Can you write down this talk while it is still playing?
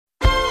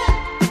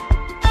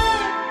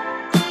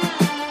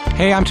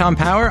Hey, I'm Tom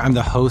Power. I'm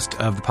the host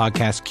of the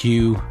podcast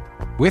Q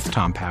with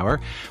Tom Power,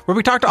 where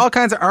we talk to all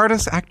kinds of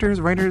artists,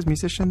 actors, writers,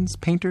 musicians,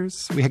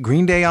 painters. We had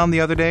Green Day on the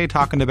other day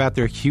talking about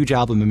their huge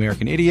album,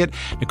 American Idiot.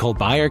 Nicole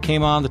Byer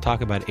came on to talk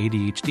about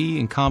ADHD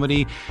and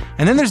comedy.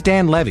 And then there's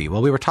Dan Levy.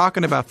 While we were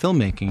talking about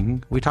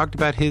filmmaking, we talked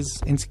about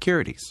his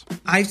insecurities.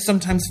 I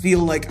sometimes feel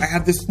like I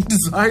have this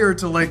desire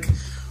to,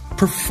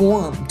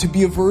 perform, to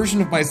be a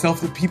version of myself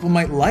that people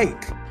might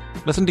like.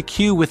 Listen to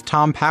Q with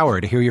Tom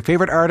Power to hear your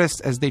favorite artists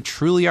as they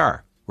truly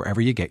are,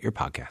 wherever you get your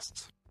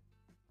podcasts.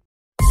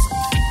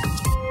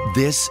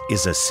 This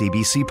is a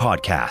CBC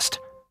podcast.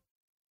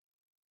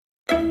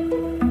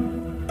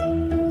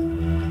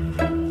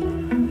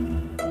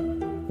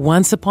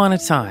 Once upon a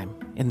time,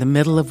 in the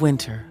middle of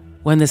winter,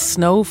 when the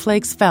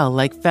snowflakes fell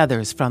like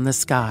feathers from the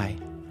sky,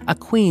 a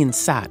queen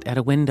sat at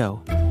a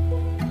window.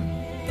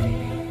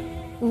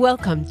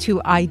 Welcome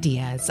to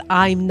Ideas.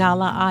 I'm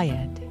Nala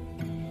Ayed.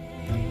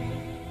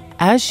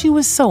 As she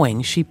was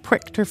sewing, she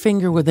pricked her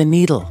finger with a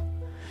needle,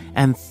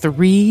 and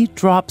 3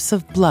 drops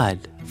of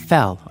blood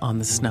fell on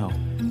the snow.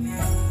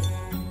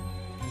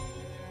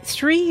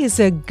 3 is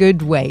a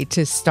good way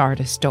to start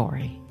a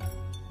story.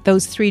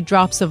 Those 3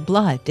 drops of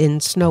blood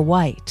in Snow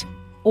White,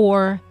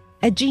 or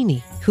a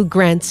genie who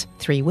grants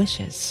 3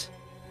 wishes.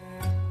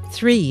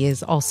 3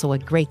 is also a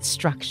great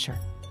structure.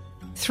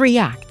 3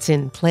 acts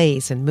in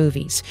plays and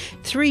movies,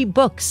 3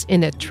 books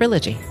in a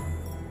trilogy.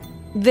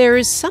 There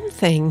is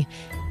something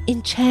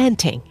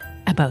enchanting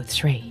about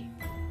 3,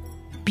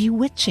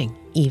 bewitching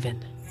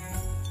even.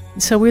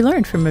 So we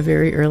learned from a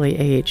very early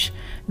age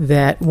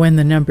that when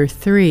the number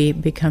 3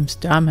 becomes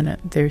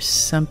dominant, there's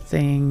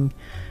something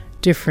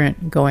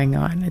different going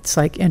on. It's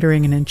like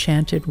entering an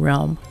enchanted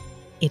realm.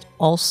 It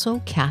also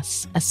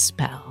casts a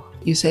spell.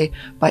 You say,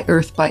 by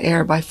earth, by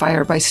air, by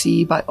fire, by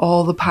sea, by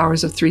all the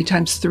powers of 3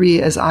 times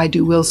 3, as I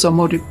do will, so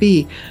mote it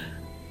be.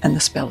 And the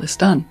spell is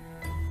done.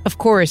 Of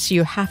course,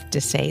 you have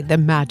to say the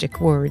magic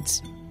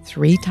words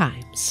 3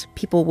 times.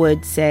 People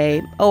would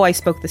say, oh, I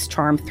spoke this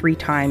charm 3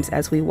 times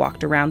as we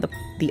walked around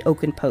the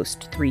oaken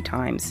post 3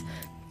 times.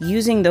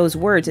 Using those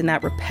words in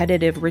that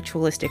repetitive,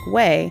 ritualistic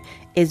way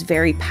is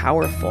very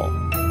powerful.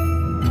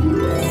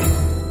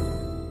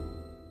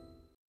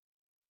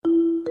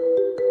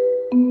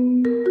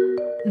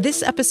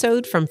 This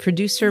episode from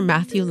producer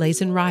Matthew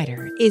Lazen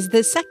Ryder is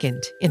the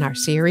second in our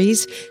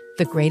series,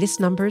 The Greatest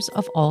Numbers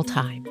of All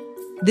Time.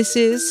 This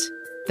is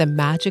The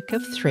Magic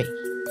of 3.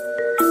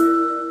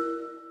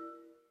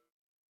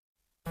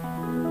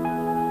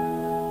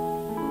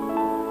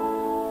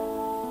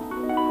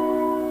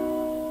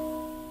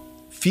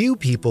 Few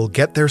people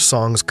get their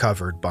songs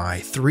covered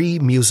by 3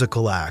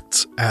 musical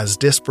acts as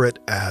disparate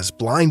as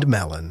Blind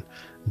Melon,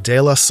 De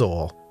La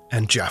Soul,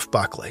 and Jeff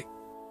Buckley.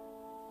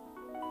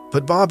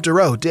 But Bob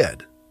Dorough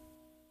did.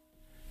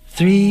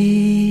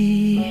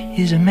 3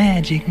 is a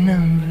magic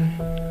number.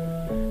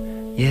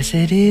 Yes,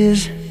 it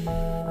is.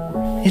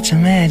 It's a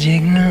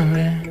magic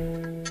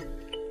number.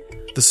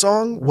 The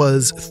song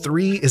was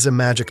 3 is a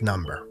Magic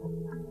Number.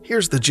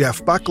 Here's the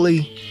Jeff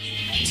Buckley.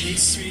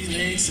 Takes 3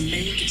 legs to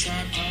make a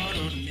tripod.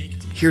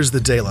 Here's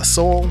the De La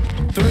Soul.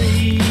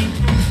 3,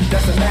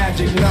 that's a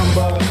magic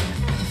number.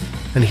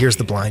 And here's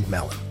the Blind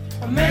Melon.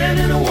 A man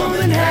and a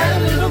woman had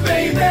a little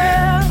baby.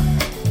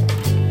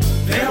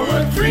 There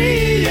were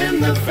 3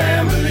 in the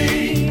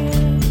family.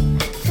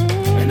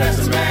 And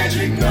that's a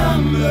magic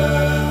number.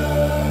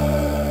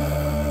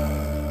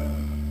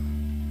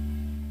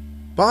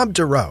 Bob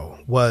Dorough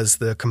was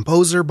the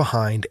composer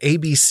behind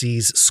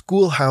ABC's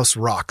Schoolhouse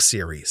Rock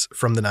series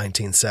from the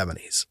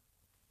 1970s.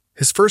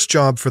 His first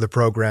job for the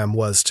program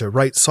was to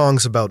write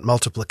songs about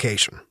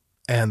multiplication,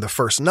 and the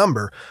first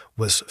number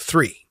was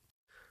 3.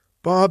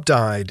 Bob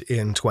died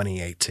in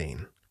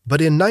 2018,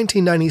 but in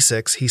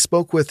 1996 he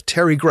spoke with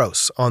Terry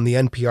Gross on the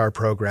NPR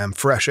program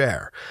Fresh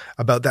Air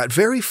about that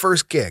very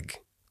first gig,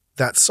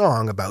 that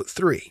song about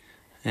 3.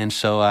 And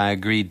so I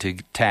agreed to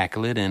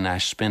tackle it, and I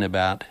spent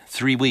about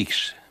 3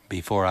 weeks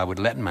before I would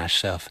let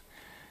myself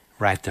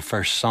write the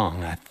first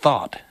song. I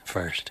thought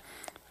first,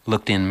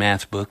 looked in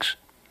math books,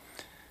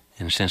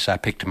 and since I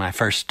picked my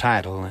first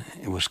title,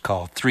 it was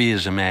called 3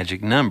 is a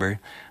Magic Number,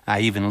 I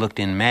even looked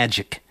in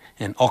magic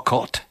and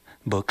occult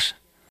books.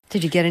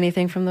 Did you get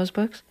anything from those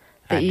books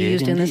that you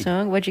used in the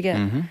song? What'd you get?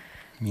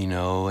 Mm-hmm. You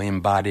know,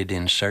 embodied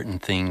in certain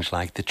things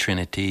like the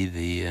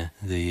Trinity,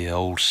 the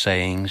old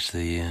sayings,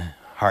 the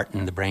heart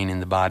and the brain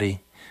and the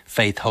body,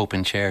 faith, hope,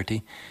 and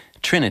charity,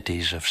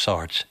 trinities of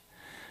sorts.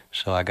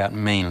 So I got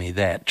mainly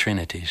that,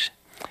 trinities.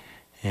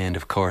 And,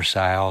 of course,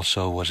 I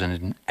also was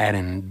an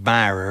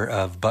admirer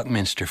of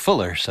Buckminster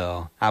Fuller,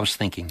 so I was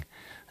thinking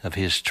of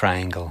his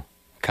triangle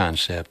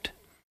concept.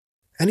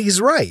 And he's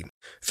right.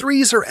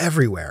 3s are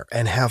everywhere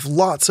and have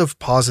lots of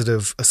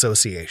positive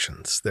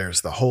associations.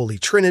 There's the Holy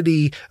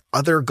Trinity,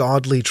 other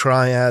godly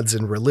triads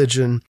in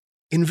religion.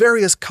 In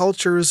various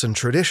cultures and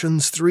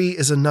traditions, 3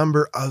 is a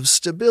number of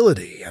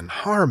stability and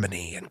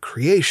harmony and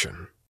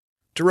creation.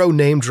 Thoreau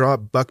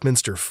name-dropped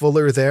Buckminster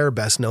Fuller there,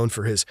 best known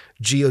for his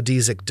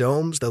geodesic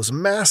domes, those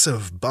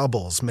massive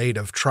bubbles made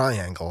of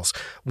triangles,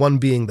 one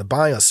being the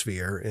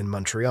biosphere in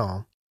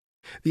Montreal.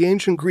 The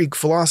ancient Greek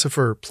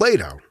philosopher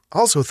Plato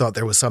also thought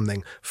there was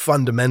something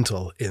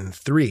fundamental in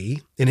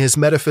three. In his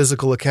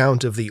metaphysical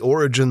account of the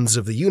origins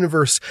of the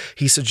universe,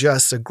 he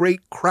suggests a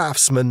great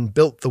craftsman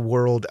built the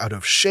world out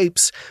of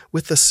shapes,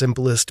 with the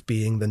simplest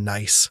being the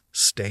nice,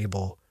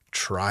 stable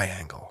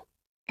triangle.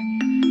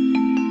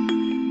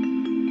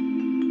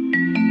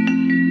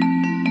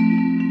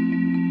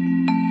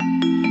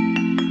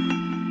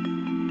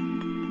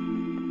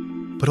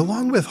 But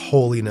along with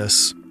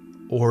holiness,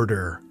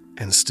 order,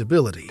 and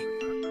stability,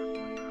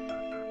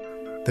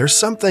 there's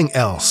something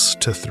else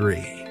to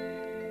three.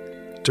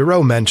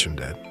 Thoreau mentioned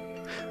it.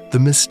 The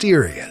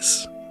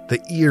mysterious, the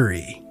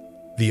eerie,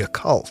 the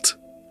occult.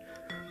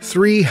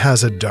 Three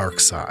has a dark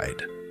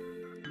side.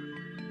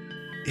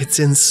 It's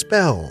in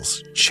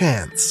spells,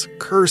 chants,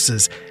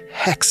 curses,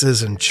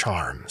 hexes, and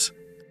charms.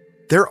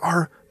 There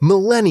are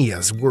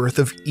millennia's worth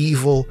of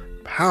evil,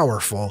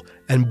 powerful,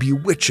 and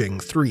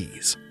bewitching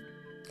threes.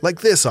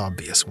 Like this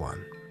obvious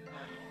one.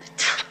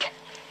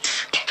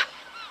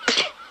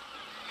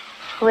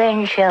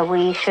 When shall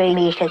we three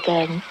meet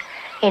again?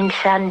 In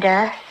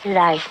thunder,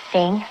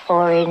 lightning,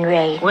 or in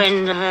rain?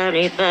 When the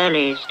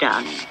hurly-burly's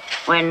done,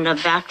 when the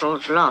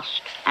battle's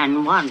lost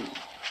and won.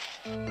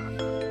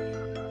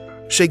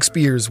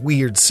 Shakespeare's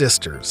weird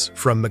sisters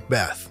from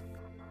Macbeth.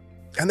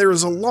 And there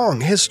is a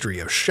long history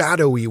of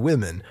shadowy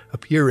women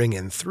appearing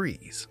in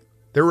threes.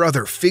 There are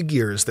other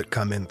figures that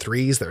come in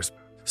threes. There's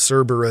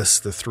Cerberus,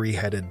 the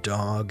three-headed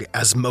dog,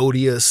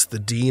 Asmodeus, the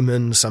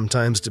demon,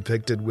 sometimes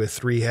depicted with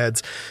three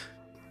heads.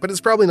 But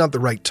it's probably not the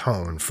right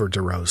tone for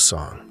Thoreau's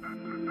song.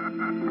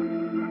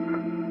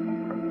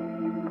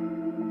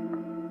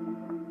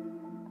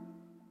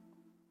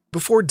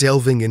 Before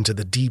delving into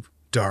the deep,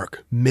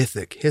 dark,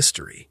 mythic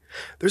history,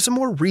 there's a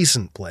more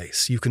recent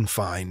place you can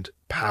find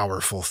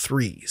powerful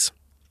threes,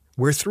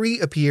 where three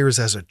appears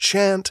as a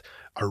chant,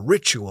 a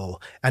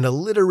ritual, and a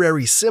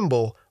literary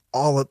symbol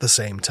all at the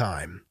same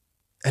time.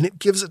 And it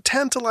gives a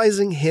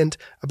tantalizing hint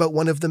about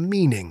one of the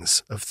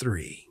meanings of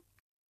three.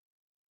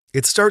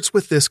 It starts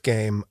with this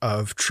game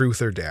of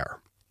Truth or Dare.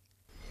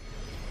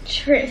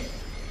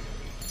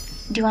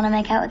 Truth. Do you want to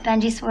make out with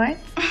Benji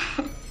Swartz?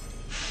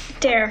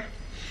 Dare.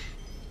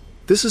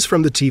 This is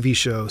from the TV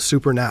show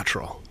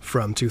Supernatural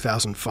from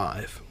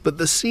 2005, but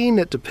the scene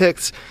it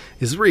depicts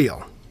is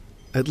real.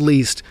 At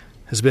least,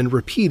 has been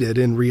repeated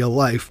in real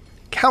life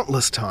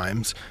countless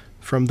times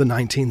from the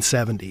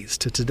 1970s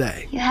to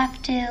today. You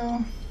have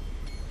to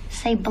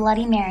say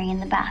Bloody Mary in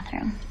the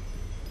bathroom.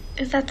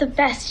 Is that the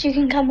best you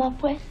can come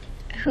up with?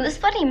 Who's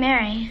Bloody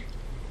Mary?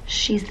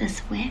 She's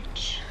this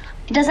witch.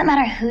 It doesn't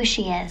matter who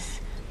she is.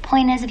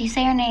 Point is, if you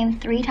say her name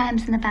 3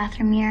 times in the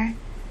bathroom mirror,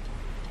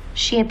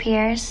 she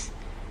appears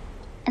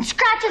and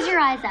scratches your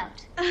eyes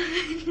out.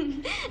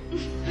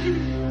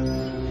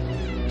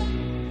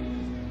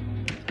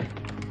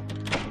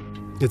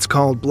 It's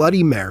called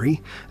Bloody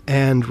Mary,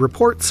 and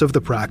reports of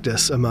the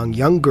practice among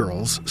young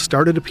girls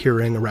started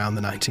appearing around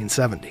the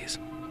 1970s.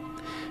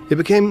 It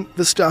became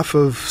the stuff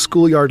of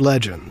schoolyard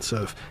legends,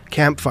 of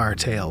campfire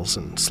tales,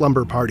 and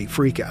slumber party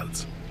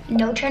freakouts.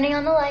 No turning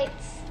on the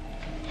lights.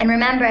 And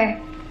remember,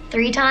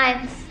 3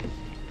 times.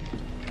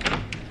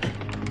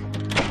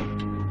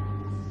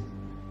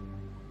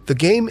 The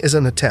game is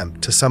an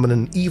attempt to summon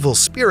an evil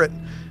spirit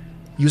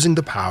using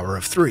the power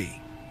of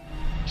 3.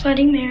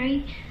 Bloody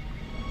Mary.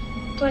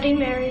 Bloody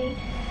Mary.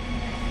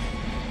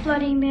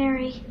 Bloody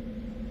Mary.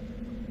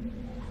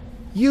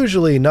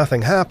 Usually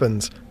nothing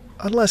happens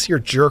unless your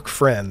jerk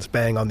friends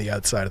bang on the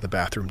outside of the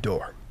bathroom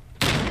door.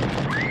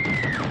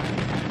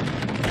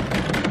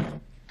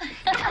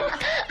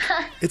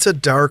 It's a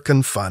dark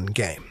and fun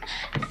game.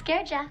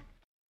 Scared ya?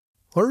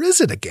 Or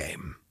is it a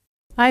game?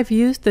 I've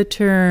used the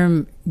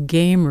term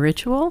game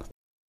ritual.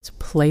 It's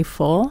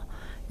playful,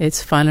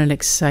 it's fun and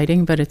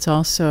exciting, but it's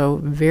also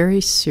very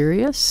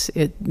serious.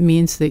 It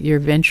means that you're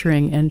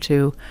venturing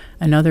into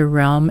another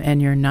realm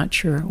and you're not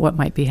sure what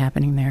might be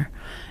happening there.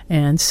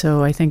 And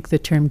so I think the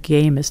term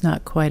game is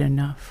not quite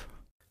enough.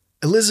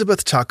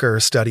 Elizabeth Tucker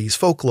studies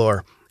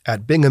folklore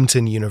at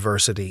Binghamton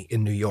University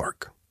in New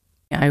York.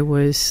 I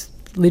was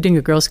leading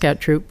a Girl Scout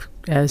troop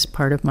as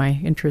part of my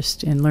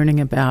interest in learning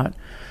about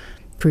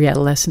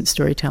pre-adolescent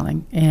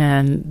storytelling.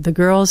 And the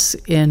girls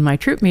in my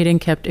troop meeting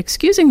kept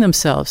excusing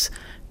themselves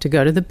to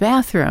go to the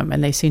bathroom,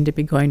 and they seemed to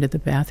be going to the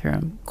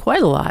bathroom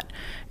quite a lot.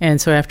 And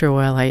so after a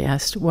while I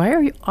asked, why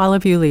are all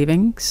of you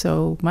leaving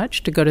so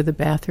much to go to the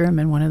bathroom?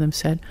 And one of them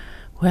said,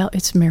 well,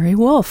 it's Mary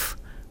Wolfe.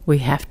 We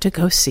have to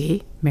go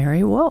see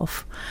Mary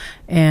Wolfe.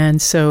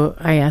 And so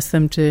I asked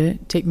them to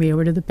take me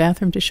over to the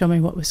bathroom to show me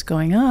what was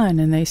going on.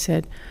 And they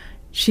said,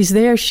 she's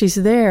there, she's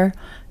there.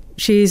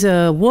 She's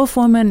a wolf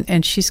woman,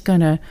 and she's going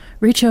to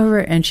reach over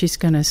and she's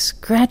going to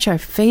scratch our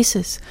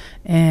faces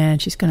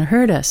and she's going to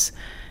hurt us.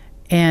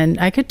 And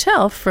I could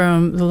tell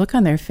from the look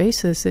on their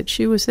faces that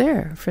she was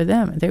there for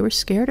them. They were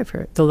scared of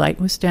her. The light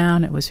was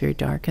down. It was very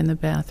dark in the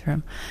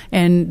bathroom.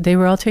 And they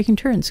were all taking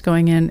turns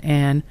going in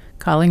and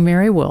calling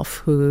Mary Wolf,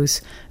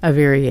 who's a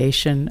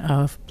variation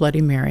of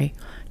Bloody Mary,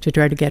 to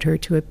try to get her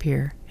to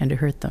appear and to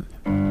hurt them.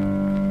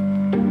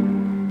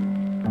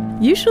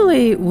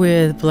 Usually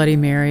with Bloody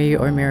Mary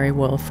or Mary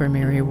Wolf or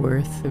Mary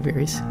Worth, the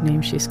various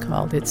names she's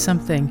called, it's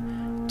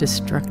something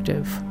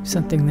destructive,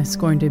 something that's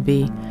going to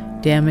be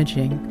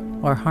damaging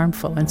or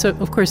harmful. And so,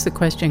 of course, the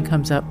question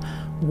comes up,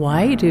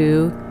 why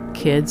do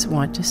kids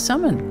want to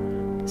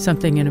summon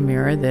something in a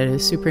mirror that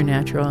is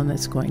supernatural and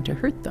that's going to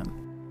hurt them?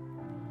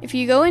 If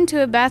you go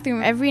into a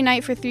bathroom every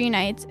night for 3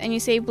 nights and you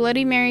say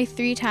Bloody Mary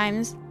 3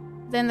 times,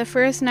 then the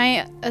first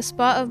night a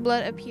spot of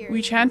blood appeared.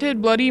 We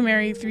chanted Bloody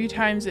Mary 3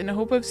 times in the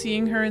hope of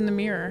seeing her in the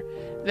mirror.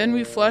 Then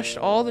we flushed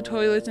all the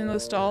toilets in the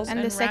stalls.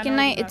 And the second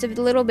night it's a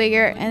little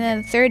bigger, and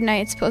then the third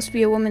night it's supposed to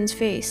be a woman's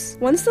face.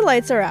 Once the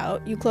lights are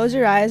out, you close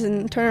your eyes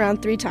and turn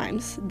around 3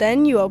 times.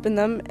 Then you open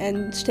them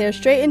and stare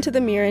straight into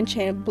the mirror and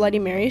chant Bloody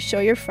Mary, show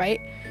your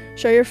fright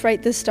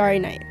this starry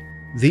night.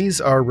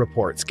 These are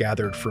reports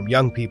gathered from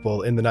young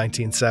people in the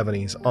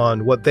 1970s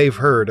on what they've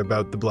heard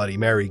about the Bloody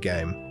Mary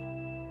game.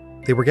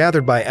 They were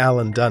gathered by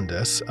Alan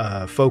Dundas,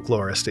 a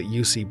folklorist at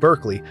UC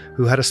Berkeley,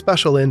 who had a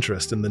special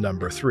interest in the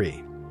number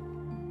 3.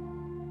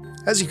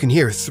 As you can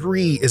hear,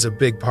 3 is a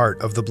big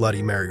part of the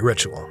Bloody Mary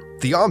ritual,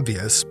 the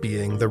obvious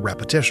being the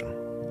repetition.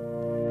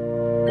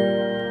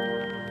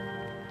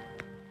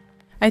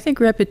 I think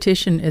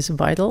repetition is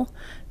vital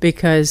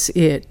because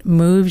it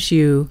moves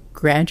you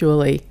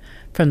gradually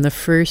from the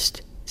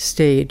first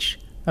stage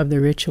of the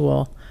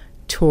ritual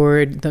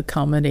toward the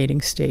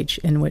culminating stage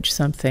in which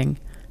something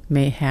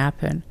may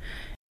happen.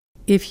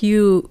 If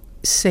you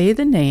say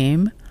the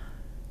name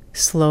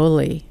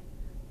slowly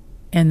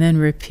and then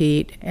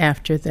repeat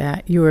after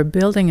that, you are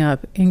building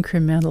up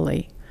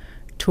incrementally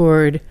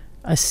toward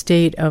a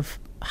state of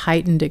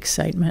heightened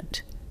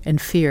excitement and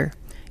fear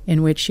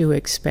in which you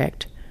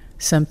expect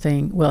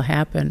something will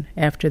happen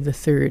after the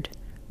 3rd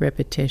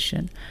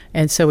repetition.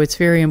 And so it's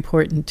very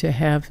important to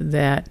have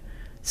that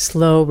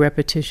slow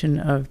repetition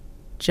of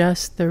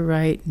just the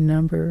right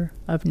number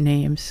of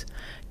names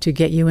to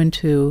get you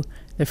into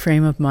the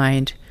frame of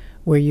mind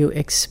where you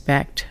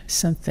expect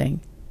something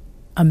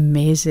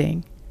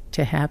amazing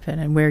to happen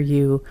and where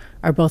you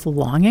are both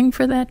longing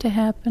for that to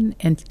happen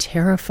and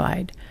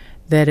terrified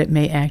that it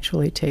may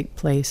actually take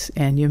place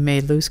and you may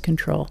lose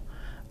control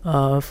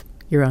of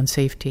your own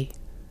safety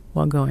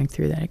while going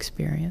through that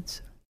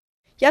experience.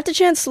 You have to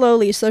chant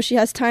slowly so she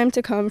has time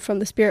to come from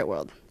the spirit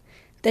world.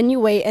 Then you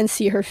wait and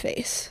see her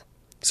face.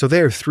 So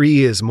there,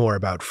 3 is more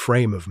about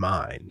frame of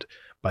mind.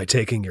 By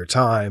taking your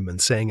time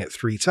and saying it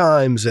 3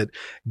 times, it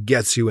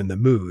gets you in the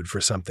mood for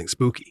something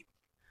spooky.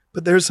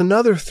 But there's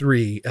another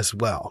 3 as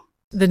well.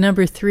 The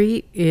number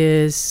 3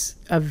 is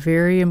a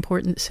very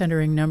important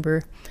centering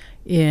number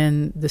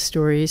in the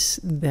stories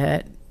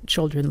that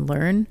children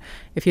learn.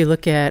 If you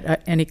look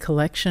at any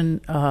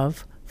collection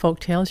of folk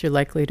tales, you're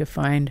likely to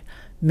find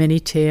many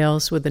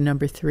tales with the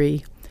number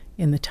 3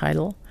 in the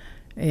title.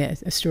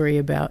 A story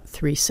about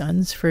 3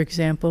 sons, for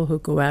example, who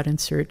go out in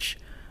search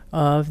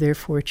of their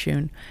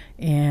fortune,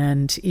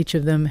 and each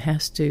of them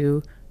has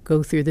to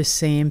go through the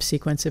same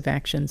sequence of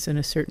actions in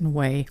a certain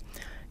way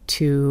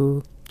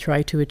to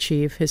try to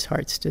achieve his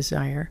heart's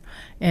desire.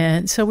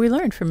 And so we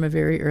learned from a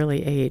very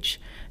early age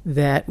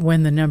that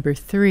when the number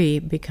 3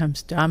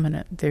 becomes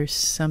dominant, there's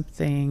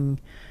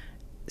something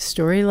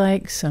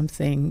story-like,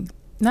 something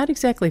not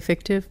exactly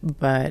fictive,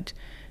 but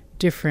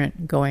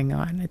different going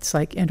on. It's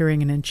like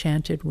entering an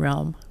enchanted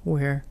realm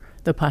where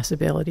the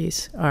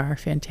possibilities are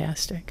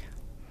fantastic.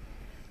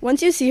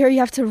 Once you see her, you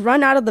have to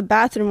run out of the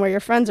bathroom where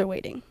your friends are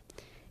waiting.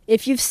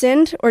 If you've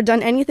sinned or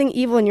done anything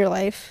evil in your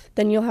life,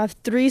 then you'll have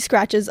 3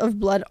 scratches of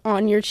blood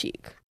on your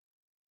cheek.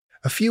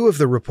 A few of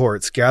the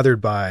reports gathered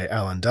by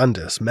Alan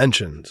Dundas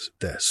mentioned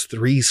this,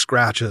 3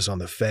 scratches on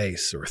the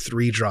face or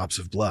 3 drops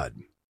of blood.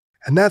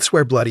 And that's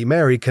where Bloody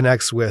Mary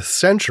connects with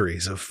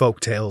centuries of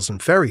folk tales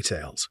and fairy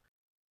tales.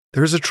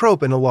 There's a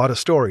trope in a lot of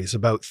stories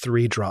about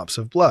 3 drops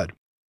of blood.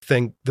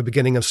 Think the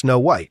beginning of Snow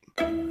White.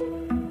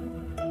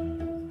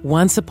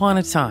 Once upon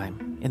a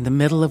time, in the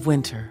middle of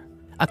winter,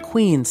 a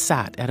queen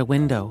sat at a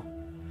window.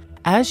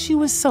 As she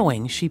was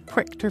sewing, she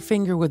pricked her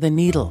finger with a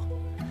needle,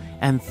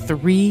 and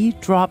 3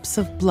 drops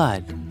of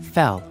blood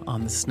fell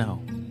on the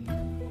snow.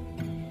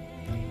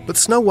 But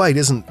Snow White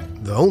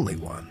isn't the only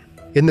one.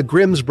 In the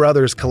Grimm's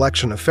Brothers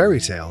collection of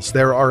fairy tales,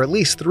 there are at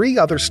least 3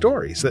 other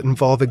stories that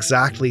involve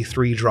exactly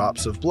 3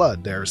 drops of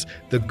blood. There's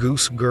the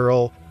Goose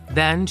Girl.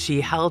 Then she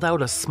held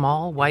out a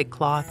small white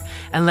cloth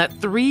and let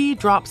 3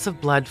 drops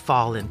of blood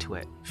fall into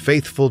it.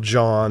 Faithful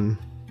John.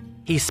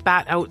 He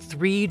spat out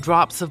 3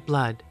 drops of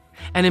blood,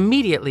 and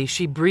immediately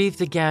she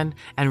breathed again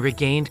and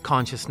regained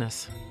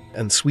consciousness.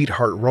 And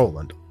Sweetheart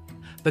Roland.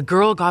 The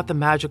girl got the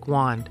magic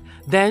wand.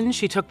 Then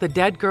she took the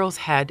dead girl's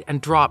head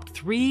and dropped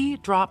 3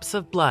 drops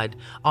of blood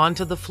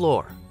onto the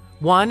floor,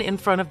 1 in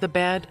front of the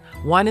bed,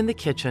 1 in the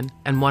kitchen,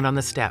 and 1 on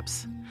the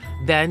steps.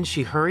 Then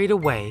she hurried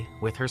away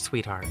with her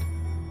sweetheart.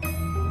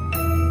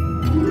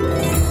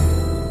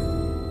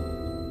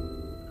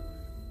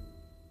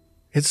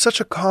 It's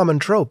such a common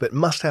trope, it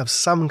must have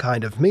some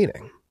kind of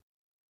meaning.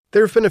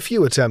 There have been a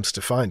few attempts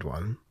to find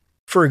one.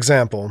 For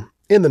example,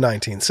 in the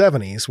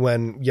 1970s,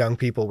 when young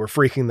people were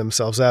freaking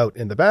themselves out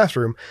in the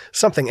bathroom,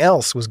 something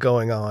else was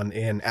going on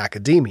in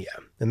academia,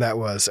 and that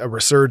was a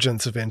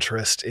resurgence of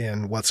interest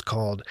in what's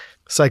called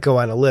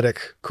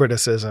psychoanalytic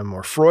criticism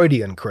or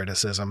Freudian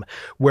criticism,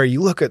 where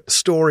you look at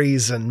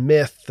stories and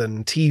myth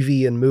and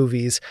TV and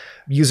movies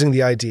using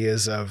the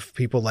ideas of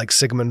people like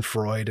Sigmund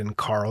Freud and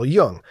Carl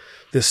Jung.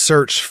 This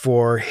search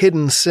for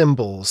hidden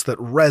symbols that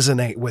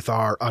resonate with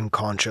our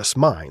unconscious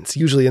minds,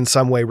 usually in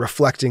some way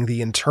reflecting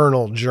the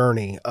internal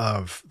journey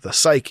of the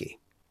psyche.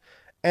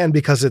 And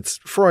because it's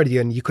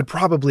Freudian, you could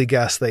probably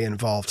guess they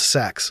involved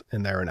sex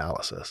in their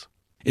analysis.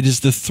 It is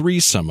the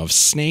threesome of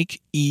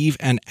Snake, Eve,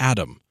 and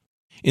Adam.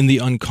 In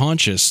the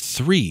unconscious,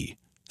 3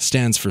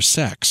 stands for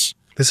sex.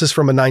 This is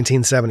from a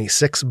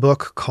 1976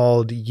 book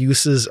called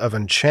Uses of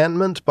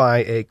Enchantment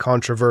by a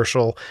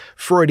controversial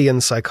Freudian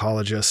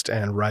psychologist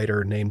and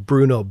writer named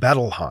Bruno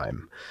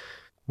Bettelheim.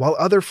 While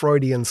other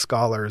Freudian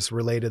scholars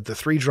related the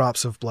 3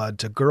 drops of blood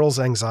to girls'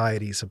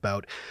 anxieties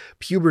about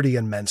puberty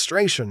and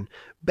menstruation,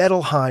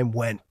 Bettelheim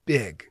went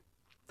big.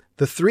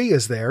 The 3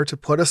 is there to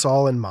put us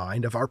all in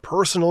mind of our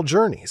personal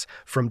journeys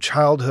from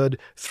childhood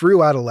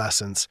through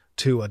adolescence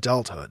to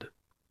adulthood.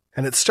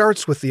 And it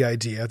starts with the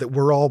idea that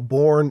we're all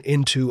born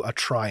into a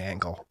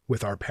triangle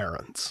with our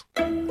parents.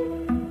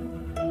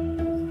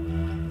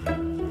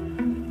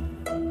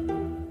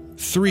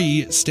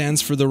 3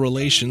 stands for the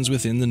relations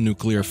within the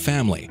nuclear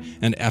family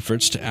and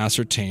efforts to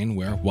ascertain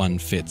where one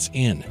fits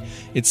in.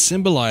 It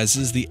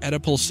symbolizes the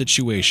Oedipal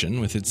situation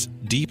with its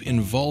deep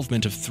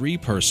involvement of 3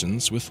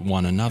 persons with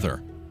one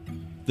another.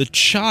 The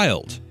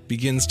child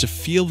begins to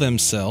feel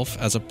themselves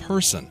as a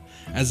person,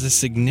 as a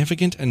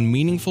significant and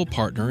meaningful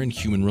partner in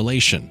human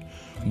relation.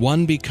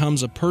 One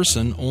becomes a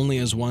person only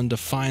as one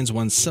defines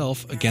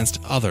oneself against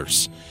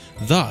others.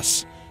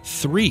 Thus,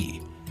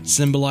 3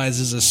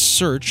 symbolizes a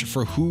search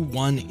for who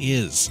one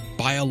is,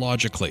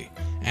 biologically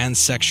and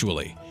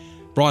sexually.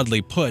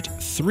 Broadly put,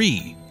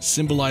 3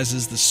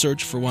 symbolizes the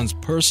search for one's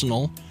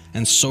personal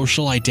and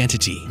social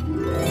identity.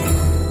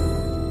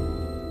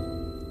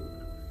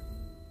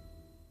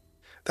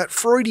 That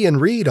Freudian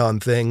read on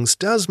things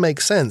does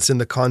make sense in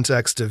the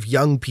context of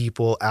young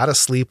people at a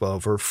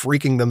sleepover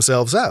freaking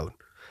themselves out.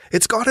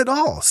 It's got it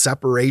all: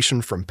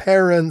 separation from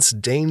parents,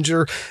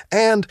 danger,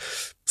 and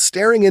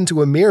staring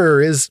into a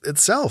mirror is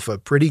itself a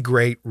pretty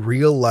great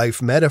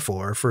real-life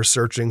metaphor for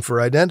searching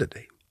for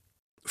identity.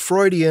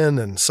 Freudian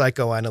and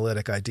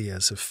psychoanalytic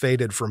ideas have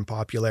faded from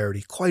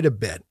popularity quite a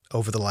bit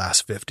over the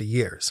last 50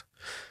 years,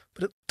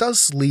 but it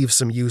does leave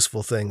some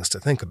useful things to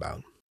think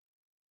about.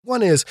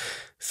 One is,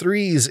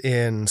 3s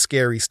in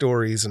scary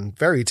stories and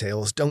fairy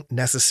tales don't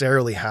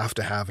necessarily have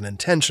to have an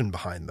intention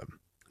behind them.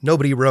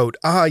 Nobody wrote,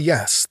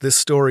 yes, this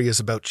story is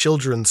about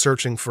children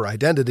searching for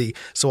identity,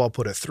 so I'll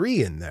put a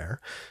 3 in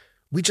there.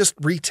 We just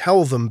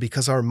retell them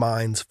because our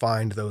minds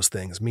find those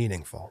things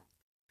meaningful.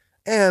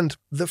 And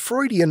the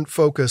Freudian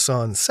focus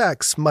on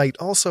sex might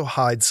also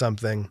hide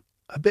something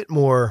a bit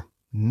more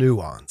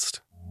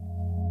nuanced.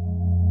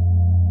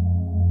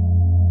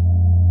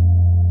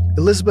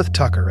 Elizabeth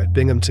Tucker at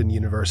Binghamton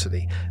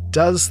University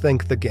does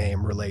think the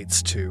game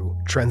relates to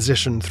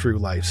transition through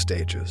life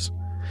stages,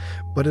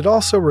 but it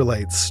also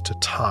relates to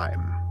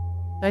time.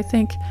 I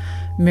think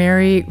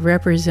Mary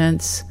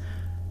represents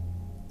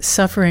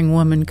suffering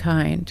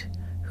womankind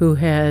who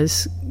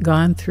has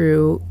gone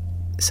through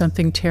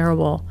something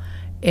terrible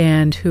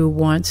and who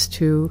wants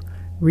to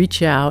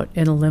reach out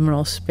in a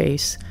liminal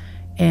space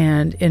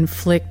and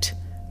inflict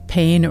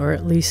pain or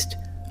at least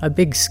a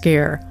big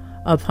scare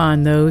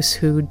upon those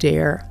who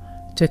dare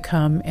to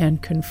come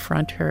and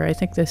confront her. I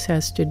think this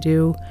has to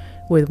do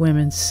with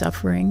women's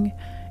suffering,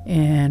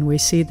 and we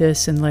see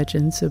this in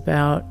legends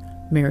about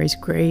Mary's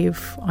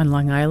grave on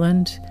Long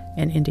Island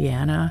and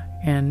Indiana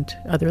and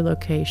other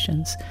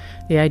locations.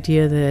 The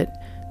idea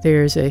that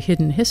there's a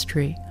hidden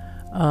history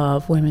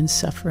of women's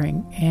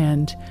suffering,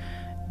 and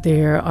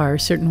there are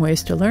certain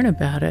ways to learn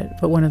about it,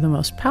 but one of the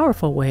most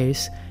powerful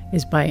ways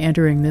is by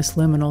entering this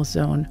liminal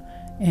zone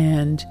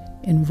and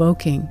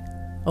invoking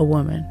a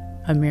woman,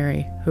 a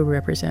Mary, who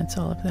represents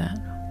all of that.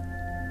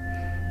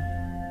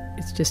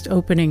 It's just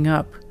opening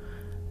up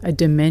a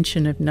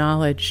dimension of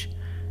knowledge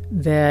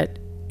that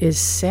is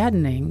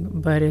saddening,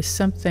 but is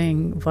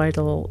something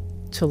vital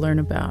to learn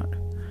about.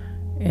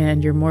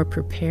 And you're more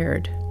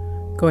prepared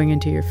going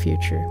into your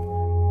future.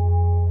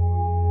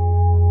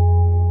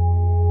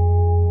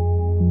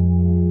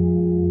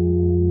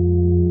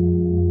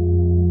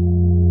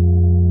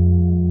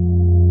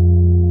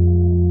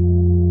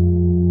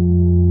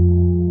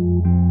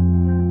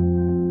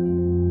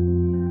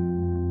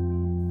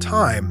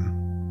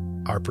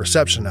 Time, our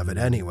perception of it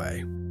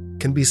anyway,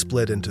 can be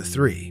split into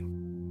 3.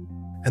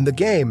 And the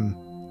game,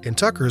 in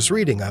Tucker's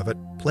reading of it,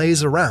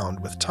 plays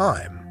around with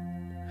time.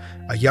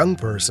 A young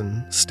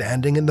person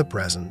standing in the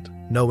present,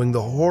 knowing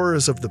the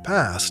horrors of the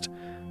past,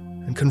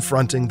 and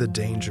confronting the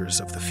dangers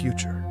of the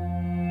future.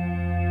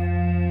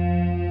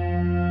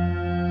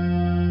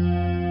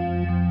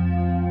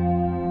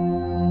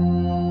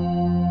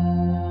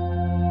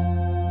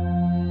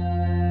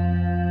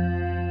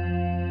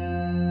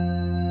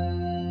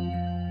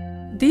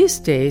 these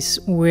days,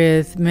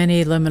 with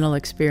many liminal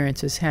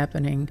experiences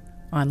happening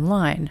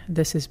online,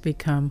 this has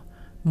become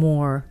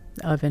more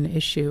of an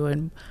issue,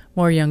 and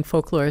more young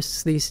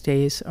folklorists these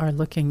days are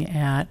looking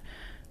at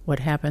what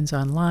happens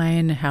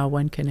online, how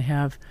one can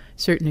have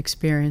certain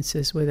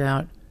experiences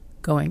without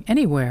going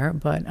anywhere,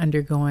 but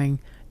undergoing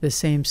the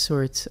same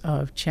sorts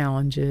of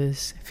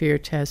challenges, fear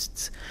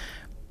tests,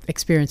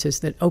 experiences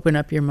that open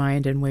up your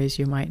mind in ways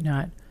you might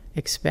not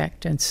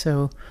expect. And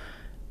so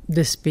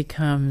this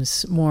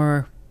becomes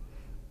more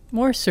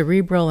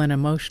cerebral and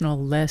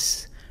emotional,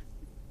 less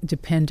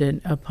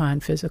dependent upon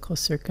physical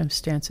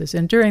circumstances.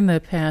 And during the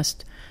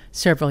past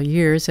several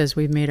years, as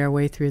we've made our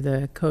way through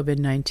the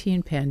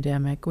COVID-19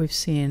 pandemic, we've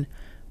seen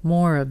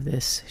more of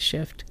this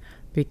shift,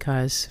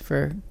 because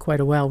for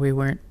quite a while we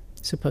weren't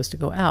supposed to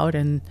go out,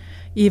 and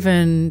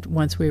even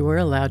once we were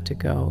allowed to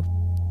go,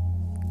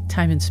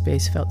 time and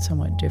space felt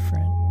somewhat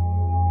different.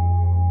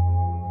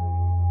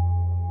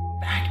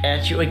 Back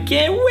at you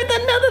again with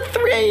another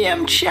 3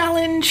 a.m.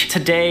 challenge.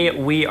 Today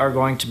we are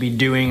going to be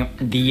doing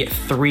the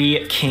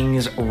Three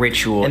Kings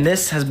ritual, and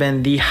this has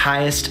been the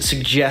highest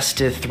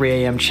suggested 3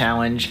 a.m.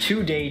 challenge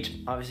to date.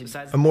 Obviously,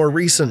 besides a more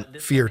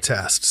recent fear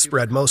test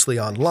spread mostly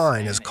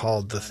online is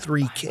called the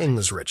Three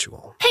Kings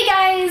ritual. Hey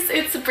guys,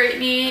 it's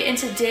Brittany. In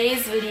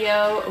today's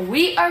video,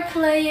 we are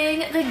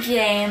playing the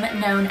game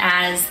known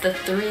as the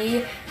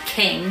Three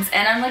Kings,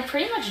 and I'm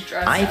pretty much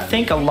dressed I up.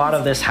 think a lot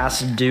of this has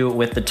to do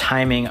with the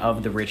timing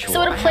of the ritual.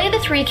 So to play the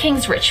Three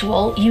Kings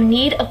ritual, you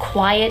need a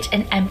quiet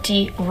and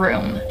empty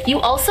room. You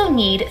also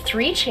need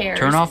 3 chairs.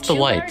 Turn off the 2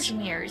 lights, large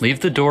mirrors.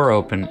 leave the door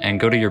open, and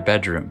go to your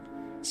bedroom.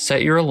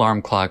 Set your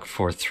alarm clock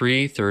for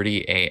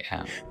 3:30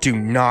 a.m. Do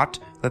not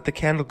let the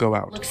candle go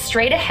out. Look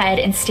straight ahead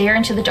and stare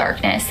into the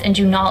darkness, and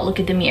do not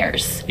look at the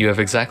mirrors. You have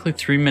exactly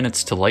 3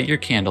 minutes to light your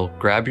candle,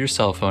 grab your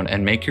cell phone,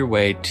 and make your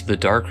way to the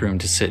dark room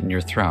to sit in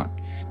your throne.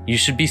 You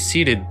should be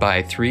seated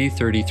by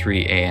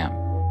 3:33 a.m.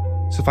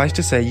 Suffice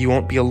to say, you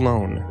won't be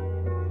alone.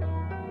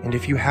 And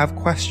if you have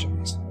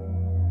questions,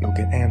 you'll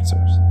get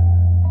answers.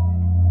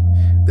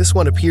 This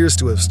one appears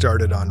to have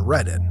started on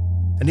Reddit.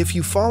 And if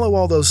you follow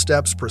all those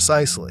steps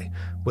precisely,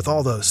 with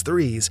all those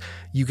threes,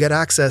 you get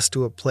access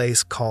to a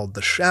place called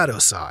the Shadow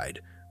Side,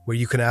 where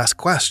you can ask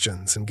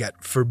questions and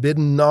get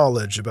forbidden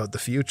knowledge about the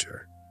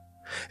future.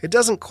 It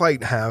doesn't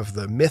quite have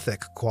the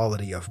mythic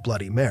quality of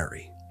Bloody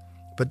Mary,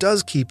 but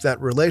does keep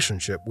that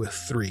relationship with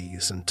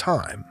threes and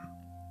time.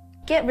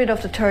 Get rid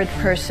of the third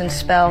person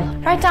spell.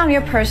 Write down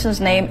your person's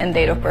name and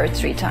date of birth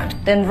 3 times.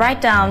 Then write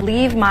down,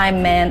 leave my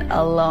man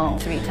alone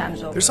 3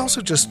 times over. There's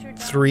also just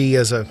 3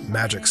 as a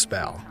magic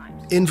spell.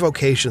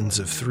 Invocations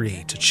of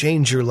 3 to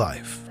change your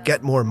life,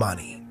 get more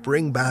money,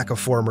 bring back a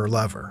former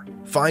lover,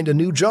 find a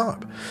new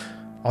job.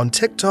 On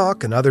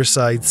TikTok and other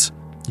sites,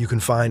 you can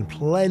find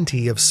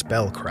plenty of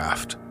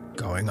spellcraft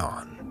going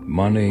on.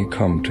 Money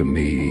come to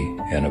me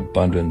in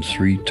abundance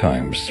 3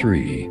 times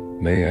 3.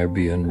 May I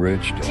be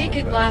enriched. Take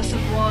a glass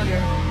of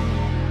water,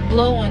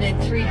 blow on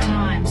it 3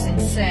 times and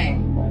say,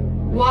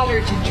 water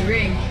to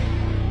drink,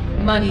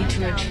 money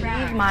to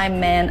attract. Leave my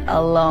man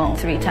alone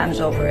 3 times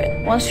over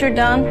it. Once you're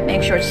done,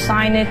 make sure to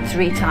sign it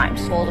 3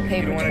 times. Fold the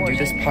paper. If you want to do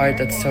this part,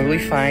 that's totally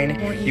fine.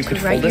 You could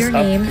write fold this your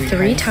up name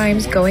 3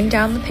 times going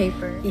down the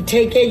paper. You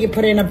take it, you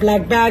put it in a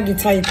black bag, you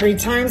tie it 3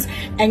 times,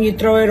 and you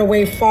throw it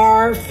away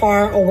far,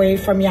 far away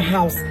from your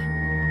house.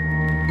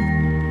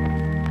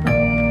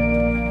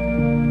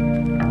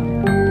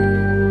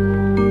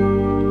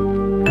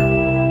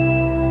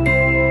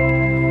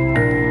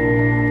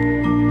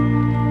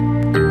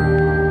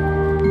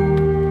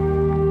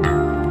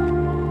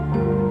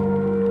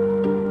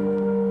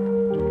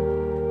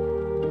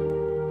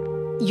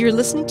 You're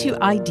listening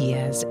to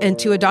Ideas and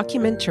to a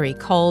documentary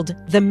called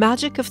The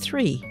Magic of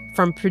 3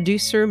 from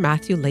producer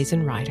Matthew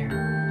Lazen-Ryder.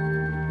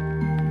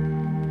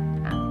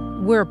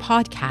 We're a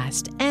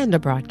podcast and a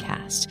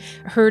broadcast,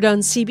 heard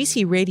on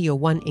CBC Radio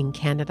 1 in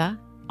Canada,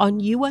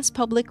 on U.S.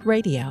 Public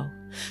Radio,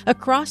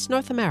 across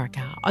North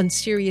America on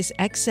Sirius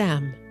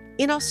XM,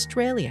 in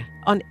Australia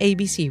on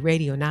ABC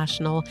Radio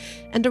National,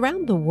 and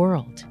around the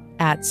world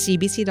at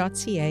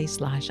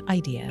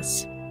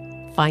cbc.ca/ideas.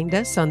 Find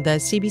us on the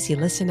CBC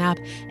Listen app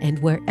and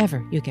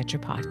wherever you get your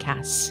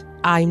podcasts.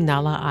 I'm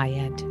Nala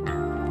Ayed.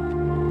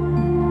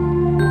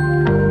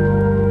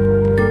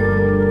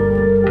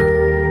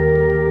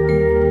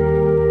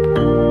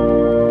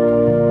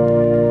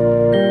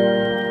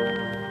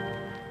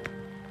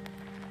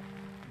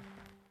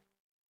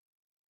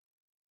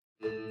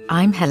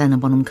 I'm Helena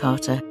Bonham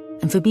Carter,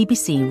 and for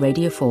BBC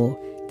Radio 4,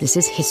 this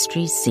is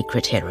History's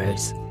Secret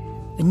Heroes,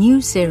 a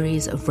new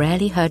series of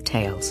rarely heard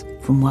tales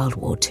from World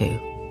War II.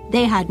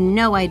 They had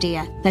no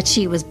idea that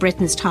she was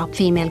Britain's top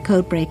female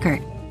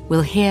codebreaker.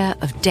 We'll hear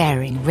of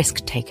daring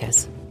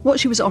risk-takers. What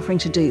she was offering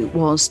to do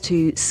was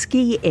to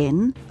ski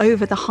in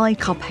over the high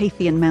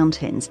Carpathian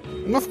mountains.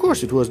 Of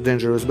course it was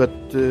dangerous, but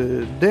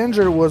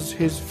danger was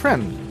his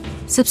friend.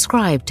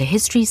 Subscribe to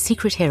History's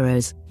Secret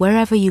Heroes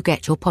wherever you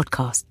get your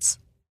podcasts.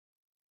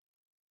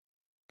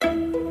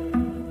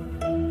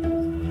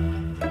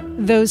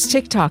 Those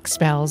TikTok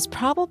spells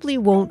probably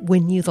won't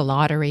win you the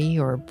lottery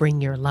or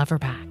bring your lover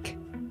back.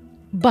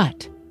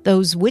 But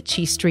those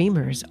witchy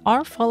streamers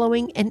are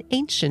following an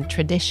ancient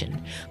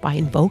tradition by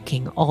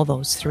invoking all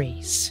those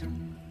threes.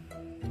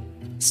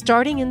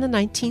 Starting in the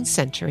 19th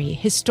century,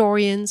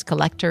 historians,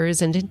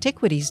 collectors, and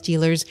antiquities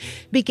dealers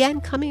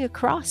began coming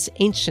across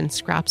ancient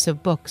scraps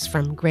of books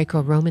from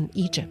Greco-Roman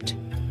Egypt.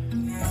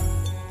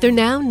 They're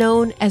now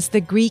known as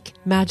the Greek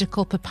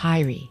magical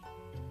papyri.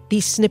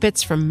 These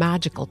snippets from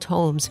magical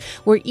tomes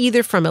were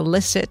either from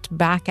illicit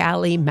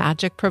back-alley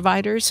magic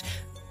providers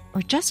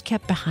or just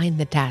kept behind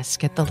the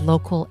desk at the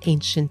local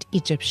ancient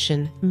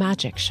Egyptian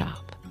magic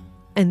shop.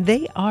 And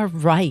they are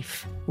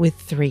rife with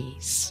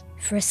threes.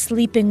 For a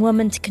sleeping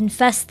woman to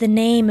confess the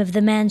name of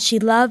the man she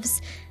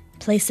loves,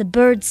 place a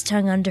bird's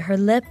tongue under her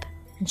lip,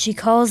 and she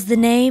calls the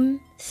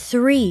name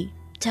 3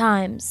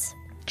 times.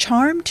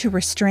 Charm to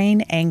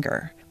restrain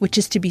anger, which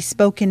is to be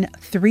spoken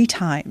 3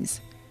 times.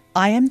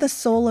 I am the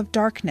soul of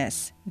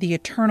darkness, the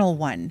eternal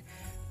one.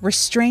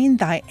 Restrain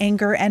thy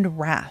anger and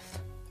wrath.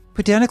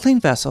 Put down a clean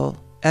vessel,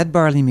 add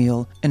barley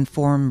meal, and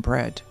form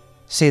bread.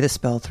 Say the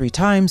spell 3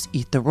 times,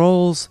 eat the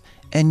rolls,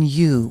 and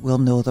you will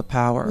know the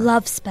power.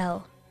 Love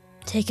spell.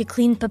 Take a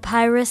clean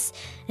papyrus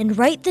and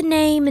write the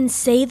name and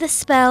say the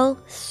spell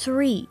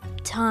 3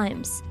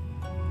 times.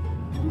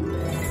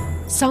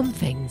 Some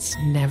things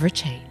never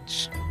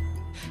change.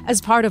 As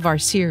part of our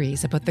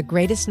series about the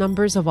greatest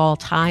numbers of all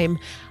time,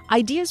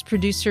 Ideas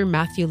producer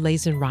Matthew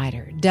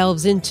Lazenrider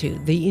delves into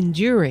the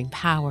enduring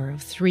power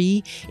of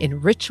 3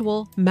 in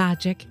ritual,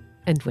 magic,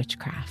 and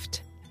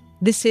witchcraft.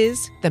 This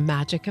is The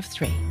Magic of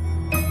 3.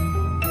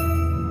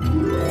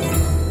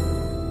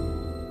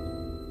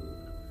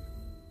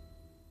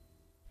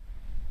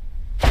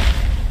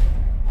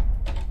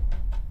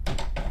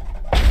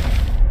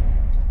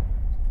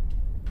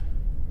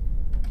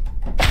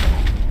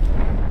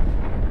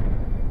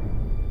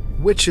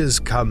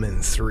 Witches come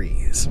in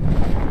threes.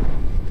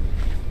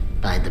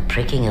 By the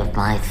pricking of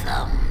my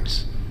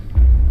thumbs,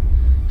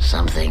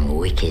 something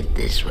wicked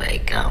this way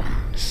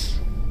comes.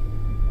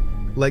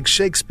 Like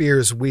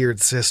Shakespeare's weird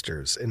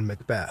sisters in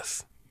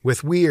Macbeth,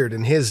 with weird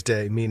in his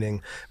day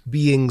meaning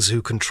beings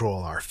who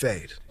control our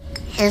fate.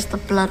 Here's the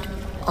blood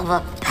of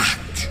a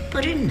bat.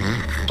 Put in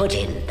that. Put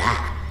in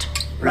that.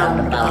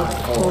 Round about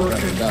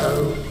quarter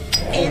go.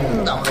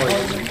 In the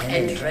poison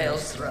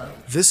entrails throw.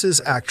 This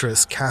is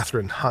actress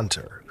Catherine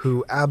Hunter,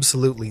 who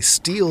absolutely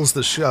steals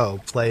the show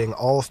playing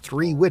all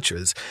 3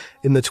 witches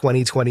in the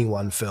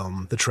 2021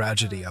 film The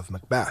Tragedy of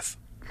Macbeth.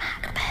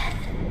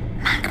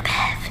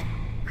 Macbeth.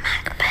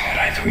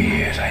 By 3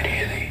 years, I'd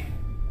hear thee.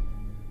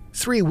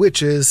 3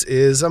 witches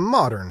is a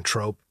modern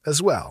trope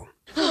as well.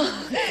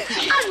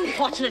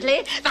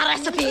 Unfortunately, the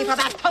recipe for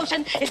that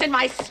potion is in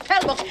my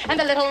spellbook, and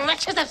the little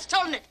wretches have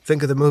stolen it.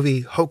 Think of the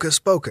movie Hocus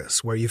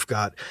Pocus, where you've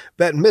got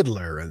Bette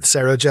Midler and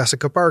Sarah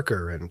Jessica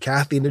Parker and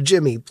Kathy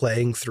Najimy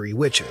playing 3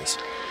 witches.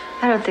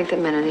 I don't think that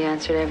men are the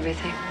answer to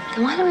everything.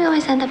 Then why do we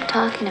always end up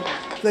talking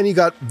about them? Then you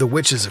got The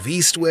Witches of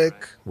Eastwick,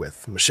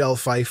 with Michelle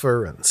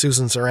Pfeiffer and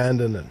Susan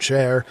Sarandon and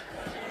Cher.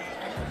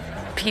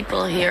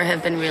 People here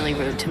have been really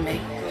rude to me.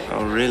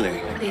 Oh,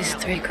 really? These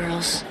 3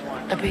 girls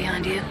are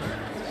behind you.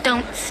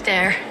 Don't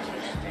stare.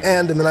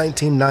 And in the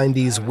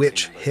 1990s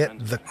witch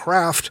hit The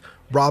Craft,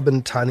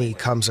 Robin Tunney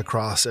comes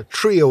across a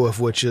trio of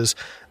witches,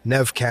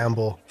 Neve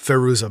Campbell,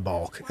 Fairuza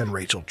Balk, and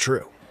Rachel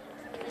True.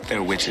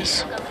 They're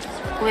witches.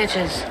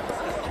 Witches.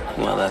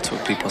 Well, that's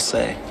what people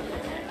say.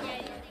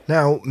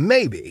 Now,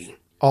 maybe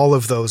all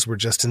of those were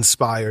just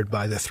inspired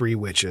by the 3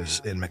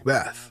 witches in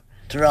Macbeth.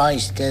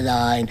 Thrice to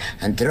thine,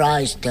 and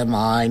thrice to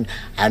mine,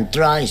 and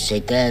thrice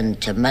again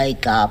to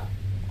make up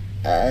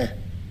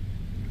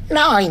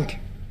 9.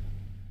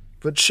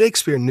 But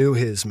Shakespeare knew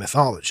his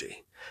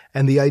mythology,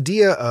 and the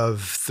idea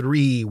of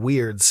 3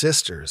 weird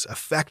sisters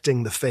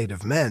affecting the fate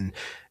of men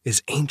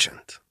is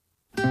ancient.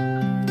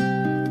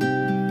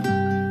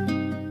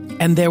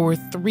 And there were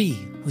 3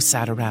 who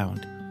sat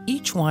around,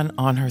 each one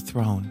on her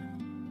throne.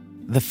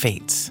 The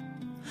Fates,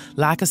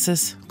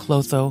 Lachesis,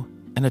 Clotho,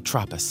 and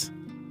Atropos.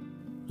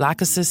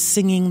 Lachesis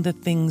singing the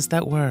things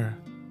that were,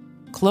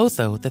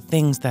 Clotho the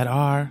things that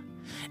are,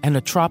 and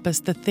Atropos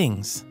the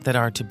things that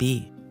are to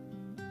be.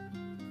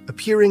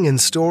 Appearing in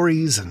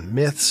stories and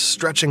myths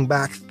stretching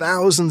back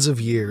thousands of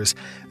years,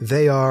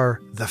 they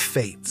are the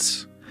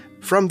Fates.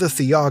 From the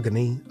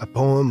Theogony, a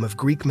poem of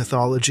Greek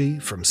mythology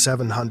from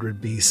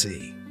 700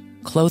 BC.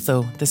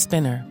 Clotho, the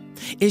spinner,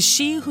 is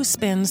she who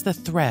spins the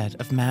thread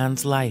of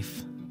man's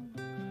life.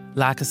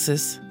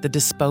 Lachesis, the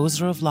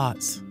disposer of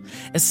lots,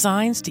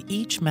 assigns to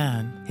each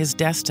man his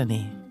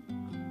destiny.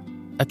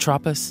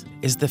 Atropos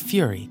is the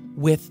fury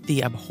with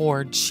the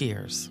abhorred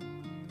shears.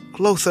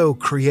 Clotho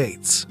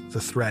creates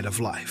the thread of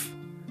life.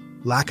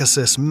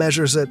 Lachesis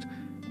measures it,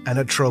 and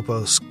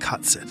Atropos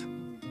cuts it.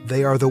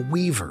 They are the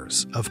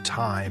weavers of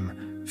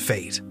time,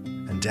 fate,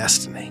 and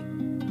destiny.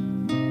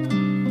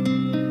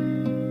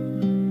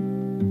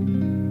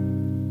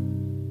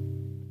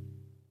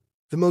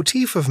 The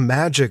motif of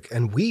magic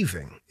and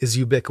weaving is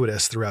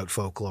ubiquitous throughout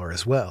folklore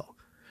as well.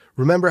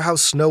 Remember how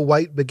Snow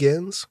White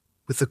begins?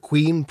 with the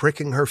queen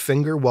pricking her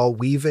finger while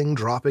weaving,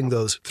 dropping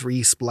those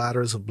 3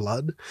 splatters of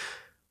blood?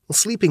 Well,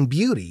 Sleeping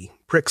Beauty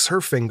pricks her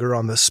finger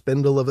on the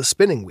spindle of a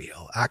spinning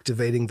wheel,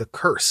 activating the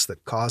curse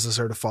that causes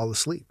her to fall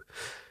asleep.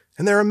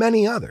 And there are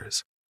many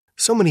others.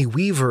 So many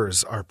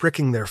weavers are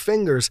pricking their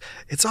fingers,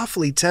 it's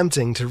awfully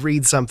tempting to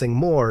read something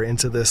more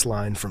into this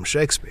line from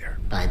Shakespeare.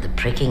 By the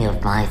pricking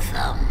of my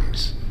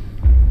thumbs,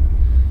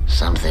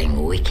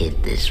 something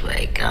wicked this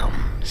way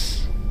comes.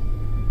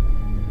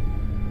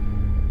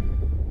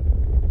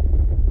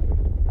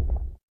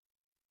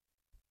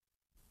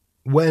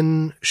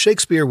 When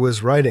Shakespeare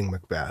was writing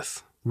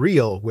Macbeth,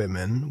 real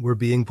women were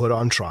being put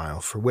on trial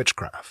for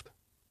witchcraft,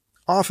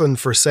 often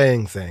for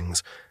saying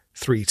things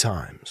 3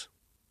 times.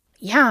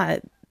 Yeah,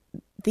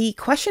 the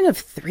question of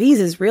threes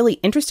is really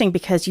interesting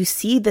because you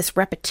see this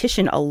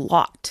repetition a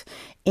lot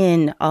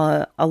in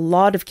a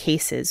lot of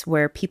cases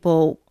where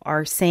people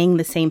are saying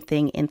the same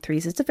thing in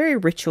threes. It's a very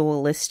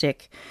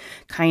ritualistic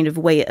kind of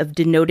way of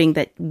denoting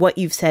that what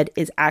you've said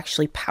is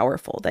actually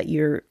powerful, that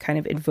you're kind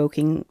of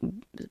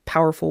invoking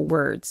powerful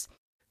words.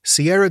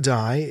 Sierra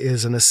Dye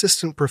is an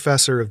assistant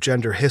professor of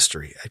gender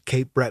history at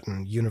Cape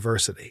Breton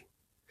University.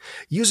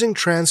 Using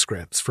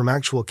transcripts from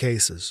actual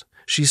cases,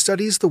 she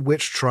studies the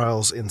witch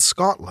trials in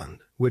Scotland,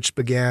 which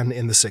began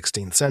in the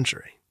 16th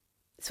century.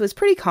 So it's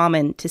pretty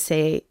common to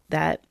say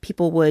that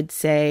people would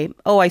say,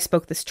 oh, I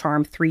spoke this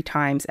charm 3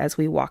 times as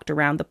we walked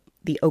around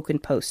the oaken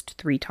post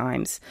 3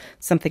 times,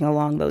 something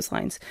along those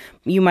lines.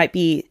 You might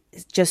be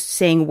just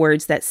saying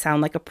words that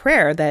sound like a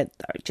prayer, that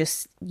are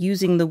just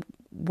using the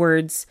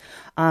words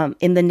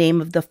in the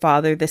name of the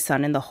Father, the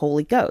Son, and the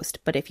Holy Ghost.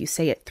 But if you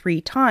say it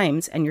 3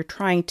 times and you're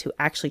trying to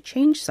actually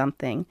change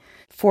something,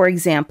 for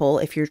example,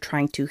 if you're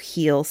trying to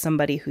heal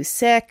somebody who's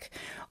sick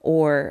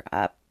or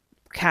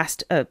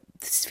cast a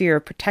sphere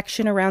of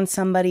protection around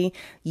somebody,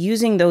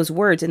 using those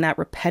words in that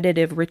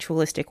repetitive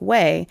ritualistic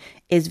way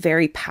is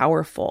very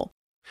powerful.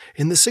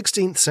 In the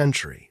 16th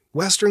century,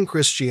 Western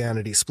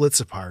Christianity splits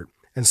apart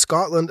and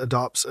Scotland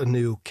adopts a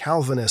new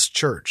Calvinist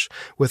church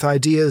with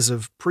ideas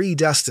of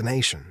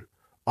predestination.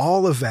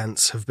 All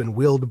events have been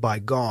willed by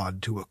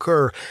God to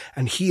occur,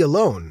 and He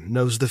alone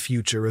knows the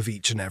future of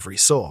each and every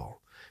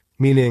soul,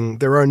 meaning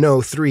there are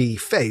no 3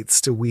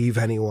 fates to weave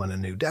anyone a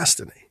new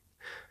destiny.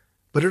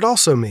 But it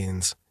also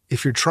means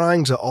if you're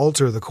trying to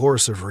alter the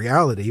course of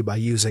reality by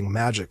using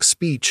magic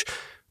speech,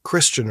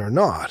 Christian or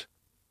not,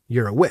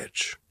 you're a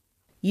witch.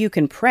 You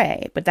can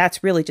pray, but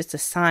that's really just a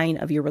sign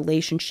of your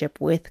relationship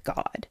with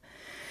God.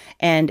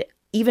 And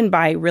even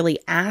by really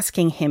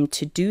asking Him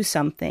to do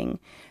something,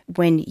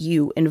 when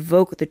you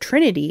invoke the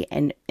Trinity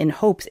and in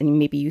hopes, and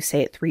maybe you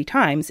say it 3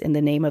 times in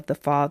the name of the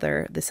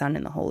Father, the Son,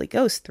 and the Holy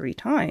Ghost 3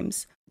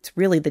 times, it's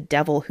really the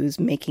devil who's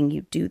making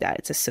you do that.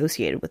 It's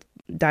associated with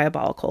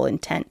diabolical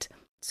intent.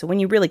 So when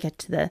you really get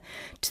to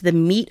the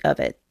meat of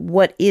it,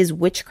 what is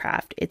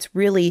witchcraft? It's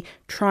really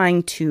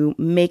trying to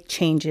make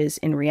changes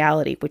in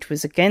reality, which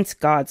was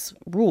against God's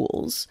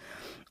rules.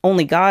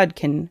 Only God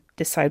can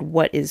decide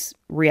what is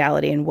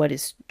reality and what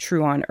is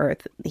true on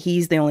earth.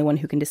 He's the only one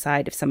who can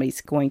decide if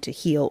somebody's going to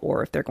heal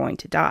or if they're going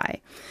to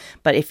die.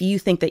 But if you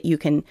think that you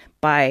can,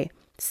 by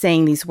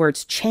saying these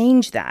words,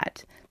 change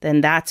that, then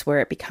that's where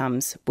it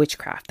becomes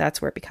witchcraft.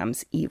 That's where it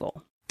becomes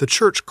evil. The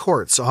church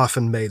courts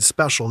often made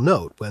special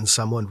note when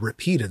someone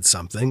repeated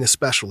something,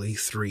 especially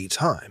 3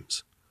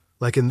 times.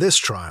 Like in this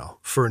trial,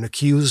 for an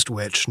accused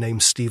witch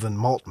named Stephen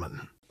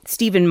Maltman.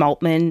 Stephen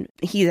Maltman,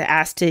 he's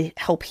asked to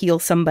help heal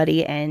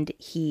somebody, and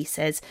he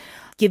says,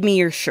 give me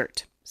your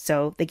shirt.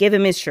 So they give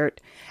him his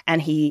shirt,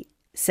 and he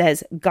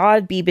says,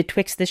 God be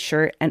betwixt this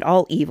shirt and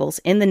all evils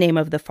in the name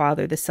of the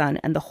Father, the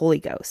Son, and the Holy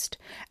Ghost.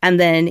 And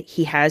then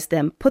he has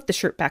them put the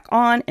shirt back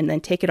on and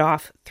then take it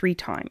off 3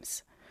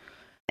 times.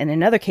 In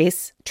another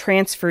case,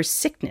 transfers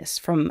sickness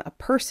from a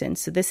person.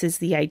 So this is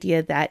the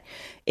idea that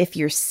if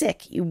you're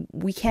sick,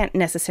 we can't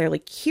necessarily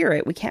cure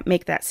it. We can't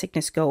make that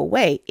sickness go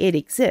away. It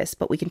exists,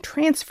 but we can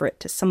transfer it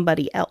to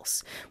somebody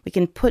else. We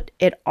can put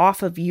it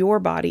off of your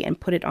body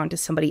and put it onto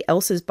somebody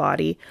else's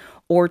body,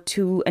 or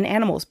to an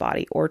animal's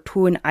body, or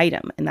to an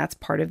item. And that's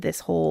part of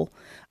this whole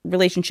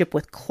relationship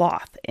with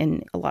cloth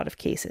in a lot of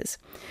cases.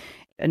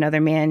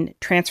 Another man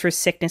transfers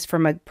sickness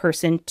from a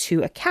person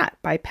to a cat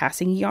by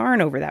passing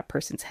yarn over that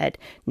person's head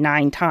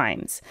 9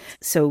 times.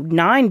 So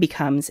 9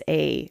 becomes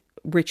a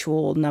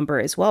ritual number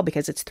as well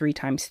because it's 3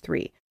 times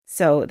 3.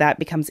 So that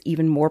becomes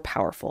even more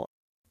powerful.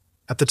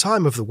 At the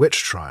time of the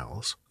witch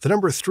trials, the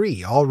number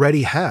 3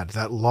 already had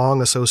that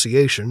long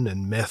association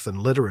in myth and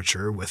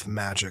literature with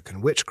magic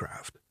and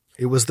witchcraft.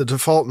 It was the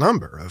default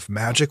number of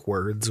magic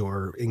words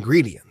or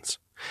ingredients.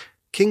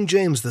 King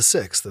James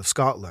VI of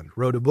Scotland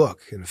wrote a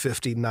book in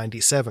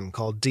 1597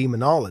 called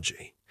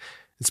Demonology.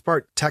 It's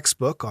part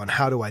textbook on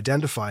how to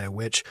identify a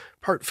witch,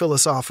 part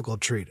philosophical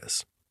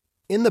treatise.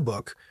 In the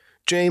book,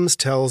 James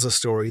tells a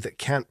story that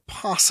can't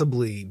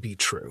possibly be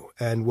true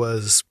and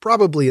was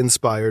probably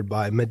inspired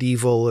by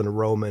medieval and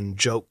Roman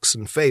jokes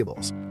and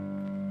fables.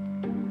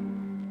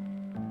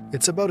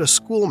 It's about a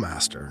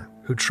schoolmaster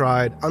who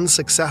tried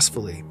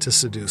unsuccessfully to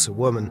seduce a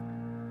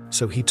woman,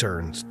 so he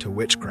turned to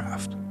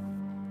witchcraft.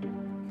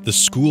 The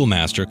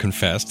schoolmaster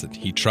confessed that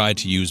he tried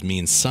to use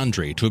means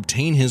sundry to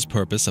obtain his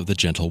purpose of the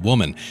gentle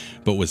woman,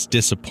 but was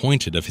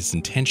disappointed of his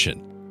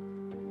intention.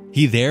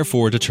 He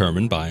therefore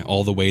determined by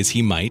all the ways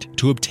he might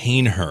to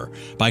obtain her,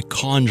 by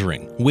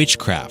conjuring,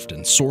 witchcraft,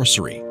 and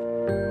sorcery.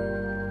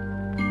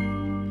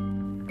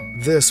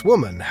 This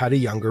woman had a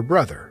younger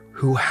brother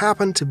who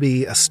happened to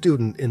be a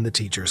student in the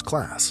teacher's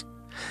class.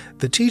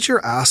 The teacher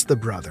asked the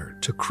brother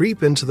to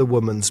creep into the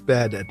woman's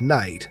bed at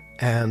night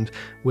and,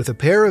 with a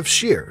pair of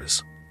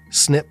shears,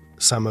 snip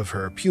some of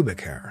her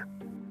pubic hair.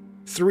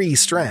 3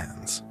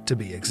 strands, to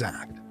be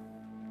exact.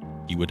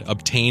 He would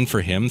obtain for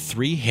him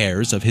 3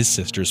 hairs of his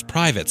sister's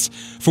privates,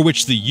 for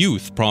which the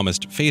youth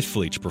promised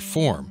faithfully to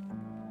perform.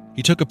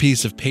 He took a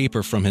piece of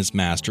paper from his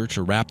master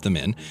to wrap them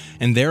in,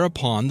 and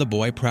thereupon the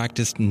boy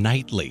practiced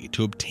nightly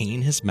to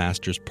obtain his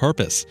master's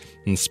purpose,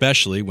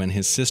 especially when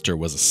his sister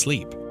was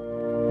asleep.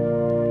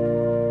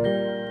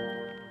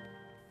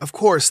 Of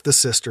course, the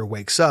sister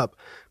wakes up,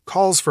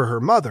 calls for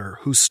her mother,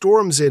 who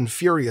storms in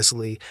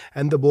furiously,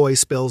 and the boy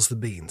spills the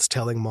beans,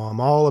 telling Mom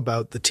all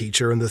about the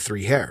teacher and the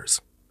 3 hairs.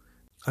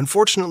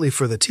 Unfortunately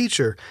for the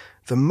teacher,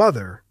 the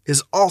mother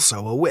is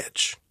also a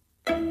witch.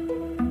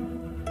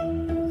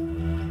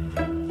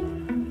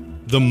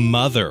 The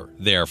mother,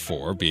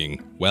 therefore,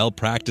 being well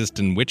practiced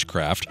in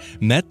witchcraft,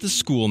 met the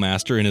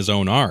schoolmaster in his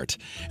own art,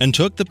 and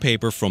took the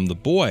paper from the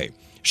boy.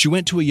 She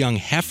went to a young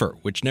heifer,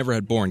 which never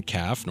had borne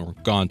calf nor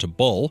gone to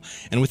bull,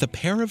 and with a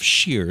pair of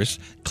shears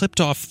clipped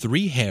off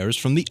 3 hairs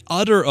from the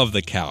udder of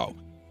the cow.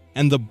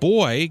 And the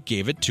boy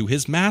gave it to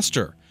his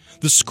master.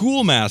 The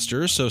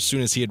schoolmaster, so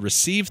soon as he had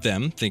received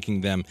them,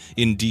 thinking them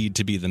indeed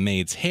to be the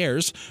maid's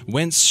hairs,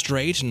 went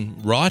straight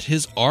and wrought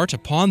his art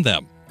upon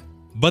them.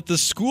 But the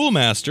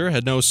schoolmaster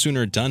had no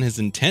sooner done his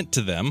intent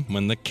to them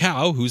when the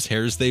cow, whose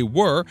hairs they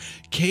were,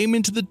 came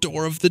into the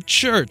door of the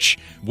church,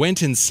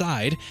 went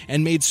inside,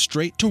 and made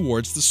straight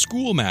towards the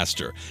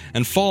schoolmaster,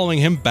 and following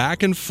him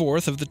back and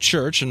forth of the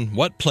church in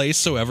what place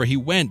soever he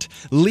went,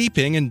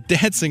 leaping and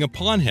dancing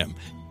upon him,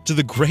 to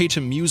the great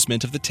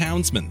amusement of the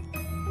townsmen.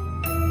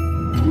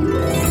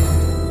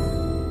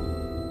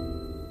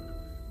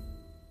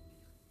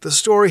 The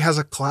story has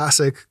a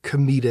classic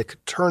comedic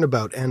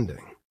turnabout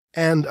ending.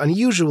 And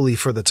unusually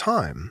for the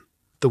time,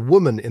 the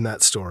woman in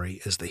that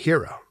story is the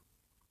hero.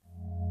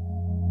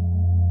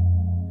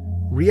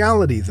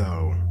 Reality,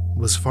 though,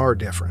 was far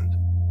different.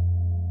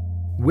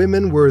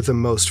 Women were the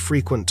most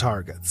frequent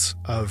targets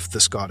of the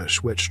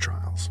Scottish witch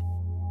trials.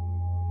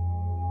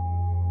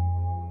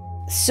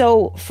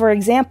 So, for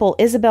example,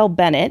 Isabel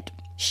Bennet,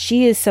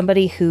 she is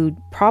somebody who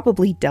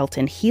probably dealt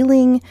in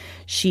healing.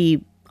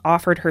 She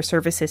offered her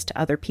services to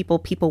other people.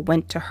 People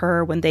went to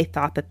her when they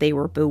thought that they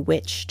were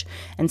bewitched.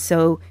 And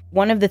so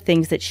one of the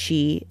things that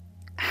she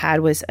had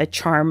was a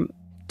charm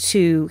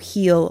to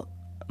heal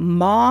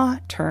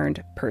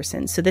maw-turned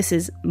persons. So this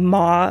is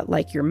maw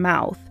like your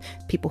mouth,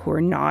 people who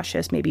are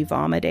nauseous, maybe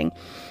vomiting,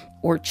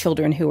 or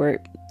children who are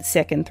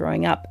sick and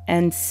throwing up.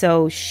 And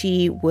so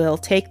she will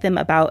take them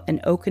about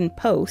an oaken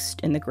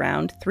post in the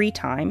ground 3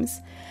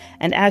 times.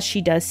 And as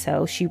she does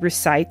so, she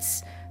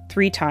recites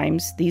 3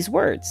 times these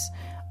words: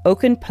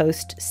 Oaken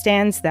post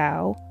stands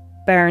thou,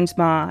 bairn's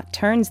maw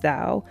turns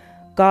thou,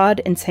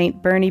 God and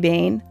Saint Bernie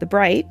Bane, the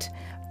bright,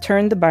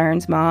 turn the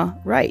bairn's maw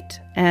right.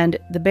 And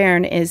the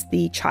bairn is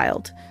the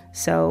child.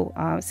 So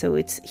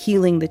it's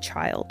healing the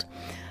child.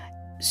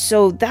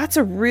 So that's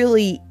a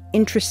really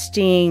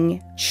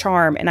interesting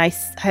charm, and I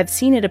have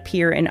seen it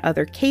appear in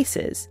other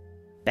cases.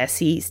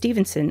 Bessie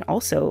Stevenson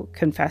also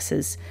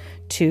confesses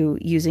to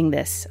using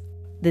this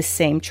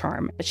same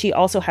charm. But she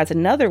also has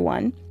another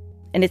one,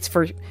 and it's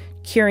for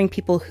curing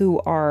people who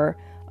are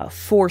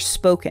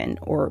forspoken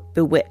or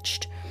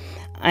bewitched.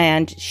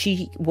 And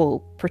she will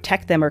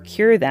protect them or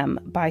cure them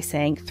by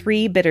saying,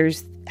 3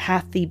 bitters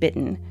hath thee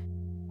bitten,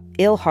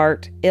 ill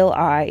heart, ill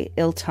eye,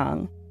 ill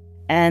tongue,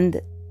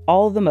 and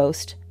all the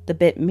most the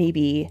bit may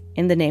be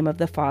in the name of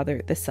the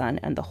Father, the Son,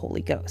 and the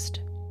Holy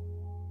Ghost.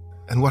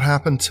 And what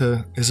happened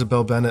to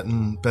Isabel Bennet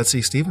and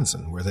Betsy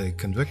Stevenson? Were they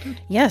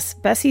convicted? Yes,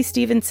 Bessie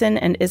Stevenson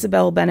and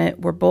Isabel Bennet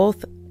were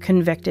both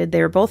convicted.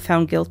 They were both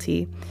found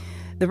guilty.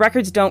 The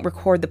records don't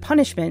record the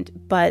punishment,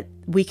 but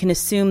we can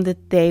assume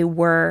that they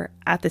were,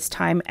 at this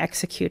time,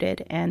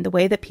 executed. And the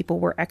way that people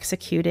were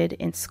executed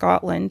in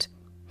Scotland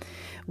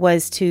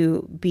was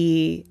to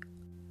be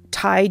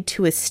tied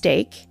to a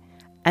stake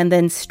and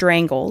then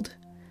strangled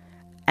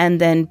and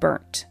then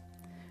burnt.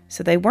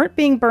 So they weren't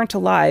being burnt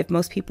alive.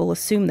 Most people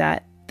assume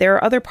that. There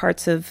are other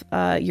parts of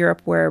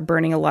Europe where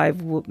burning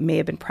alive may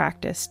have been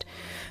practiced,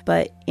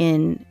 but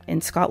in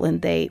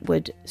Scotland they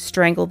would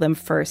strangle them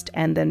first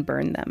and then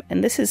burn them.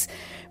 And this is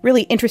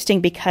really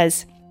interesting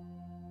because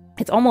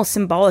it's almost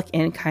symbolic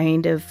in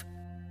kind of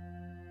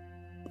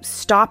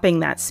stopping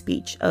that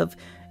speech, of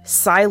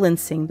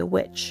silencing the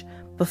witch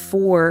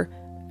before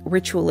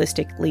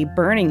ritualistically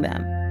burning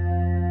them.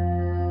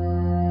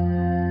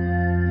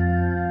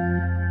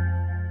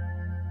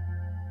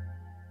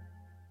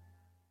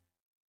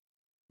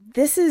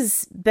 This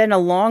has been a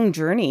long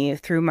journey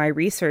through my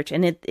research,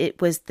 and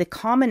it was the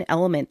common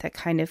element that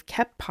kind of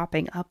kept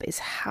popping up is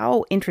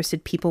how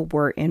interested people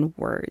were in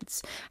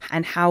words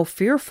and how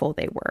fearful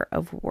they were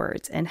of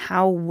words and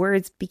how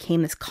words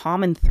became this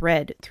common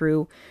thread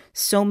through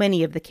so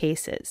many of the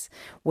cases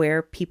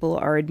where people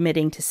are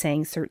admitting to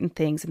saying certain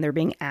things and they're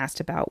being asked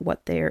about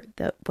what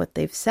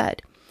they've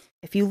said.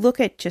 If you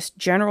look at just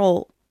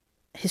general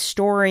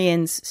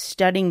historians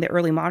studying the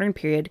early modern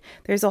period,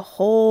 there's a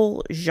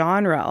whole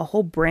genre, a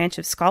whole branch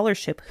of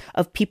scholarship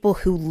of people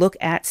who look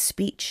at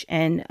speech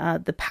and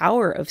the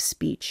power of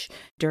speech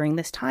during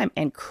this time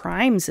and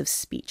crimes of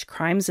speech,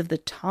 crimes of the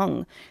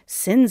tongue,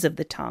 sins of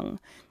the tongue.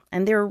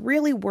 And they're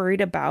really worried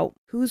about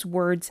whose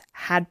words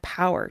had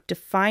power,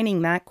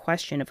 defining that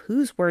question of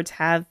whose words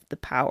have the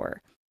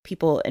power.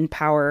 People in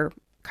power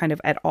kind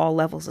of at all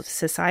levels of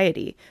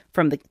society,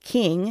 from the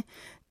king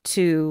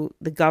to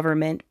the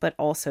government, but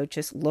also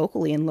just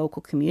locally in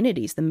local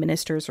communities. The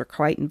ministers are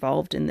quite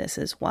involved in this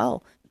as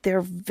well.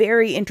 They're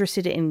very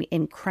interested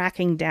in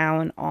cracking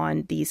down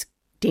on these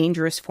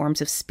dangerous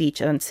forms of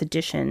speech, on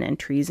sedition and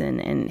treason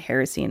and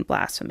heresy and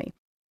blasphemy.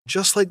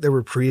 Just like there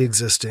were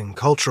pre-existing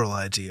cultural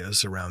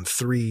ideas around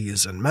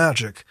threes and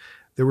magic,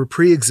 there were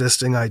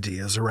pre-existing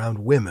ideas around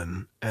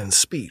women and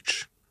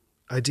speech.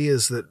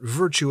 Ideas that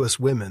virtuous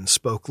women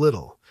spoke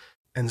little,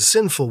 and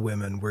sinful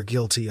women were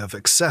guilty of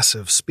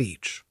excessive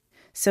speech.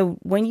 So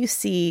when you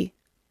see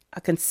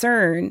a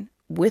concern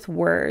with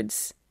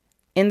words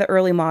in the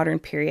early modern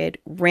period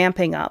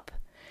ramping up,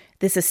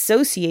 this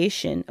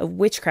association of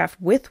witchcraft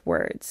with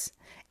words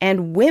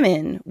and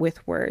women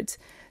with words,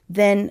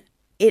 then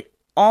it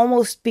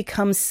almost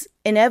becomes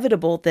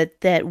inevitable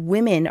that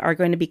women are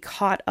going to be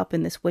caught up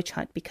in this witch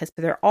hunt because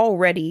they're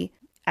already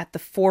at the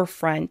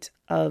forefront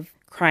of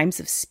crimes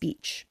of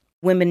speech.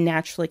 Women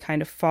naturally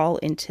kind of fall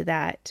into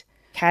that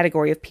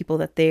category of people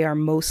that they are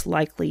most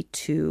likely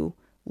to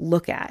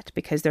look at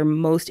because they're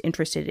most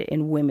interested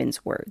in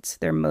women's words.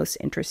 They're most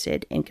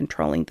interested in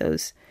controlling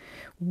those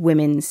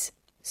women's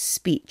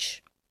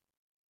speech.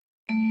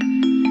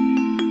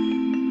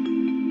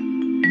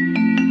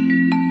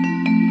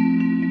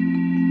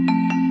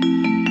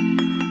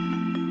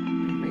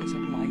 Rays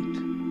of light.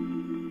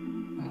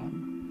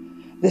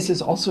 This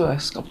is also a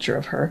sculpture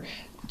of her.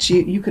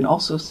 You can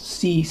also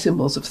see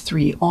symbols of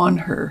three on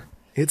her.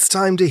 It's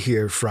time to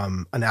hear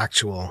from an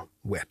actual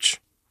witch.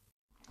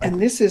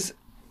 And this is,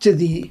 to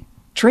the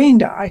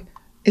trained eye,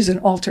 is an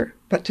altar.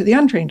 But to the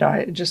untrained eye,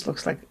 it just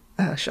looks like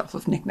a shelf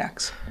of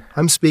knickknacks.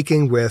 I'm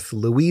speaking with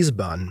Louise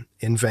Bunn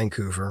in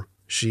Vancouver.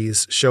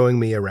 She's showing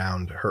me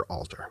around her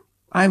altar.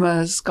 I'm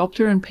a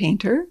sculptor and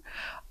painter.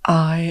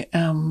 I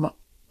am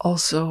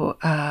also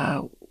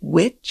a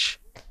witch.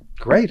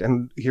 Great.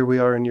 And here we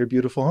are in your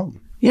beautiful home.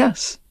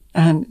 Yes.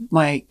 And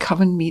my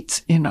coven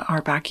meets in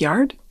our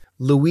backyard.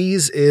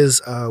 Louise is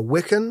a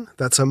Wiccan.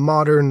 That's a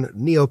modern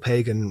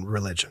neo-pagan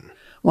religion.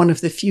 One of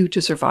the few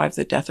to survive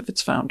the death of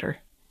its founder.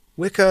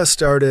 Wicca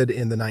started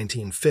in the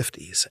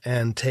 1950s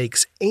and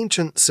takes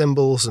ancient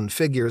symbols and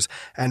figures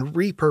and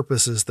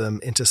repurposes them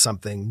into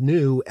something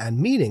new and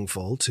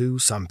meaningful to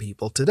some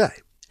people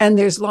today. And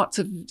there's lots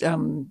of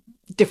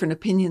different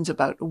opinions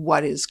about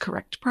what is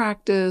correct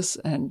practice.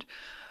 And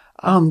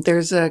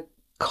there's a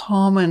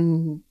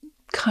common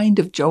kind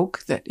of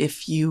joke that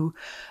if you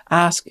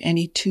ask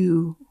any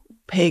two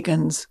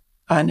pagans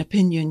an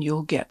opinion,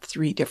 you'll get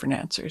three different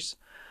answers.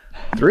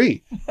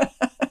 Three?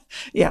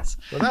 Yes.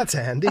 Well, that's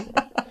handy.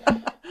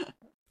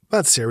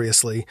 But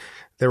seriously,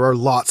 there are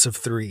lots of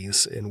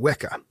threes in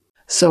Wicca.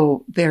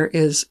 So there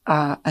is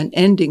an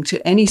ending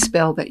to any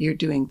spell that you're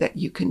doing that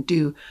you can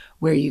do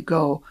where you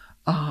go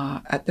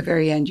at the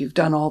very end, you've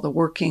done all the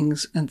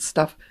workings and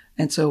stuff.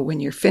 And so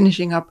when you're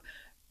finishing up,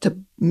 to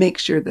make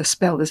sure the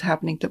spell is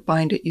happening, to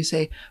bind it, you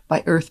say,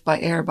 by earth, by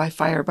air, by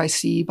fire, by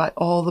sea, by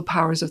all the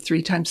powers of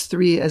 3 times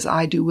 3, as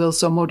I do will,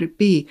 so mote it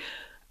be.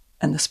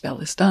 And the spell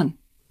is done.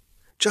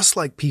 Just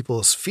like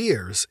people's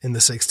fears in the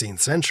 16th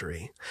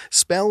century,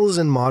 spells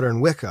in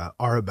modern Wicca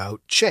are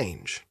about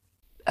change.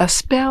 A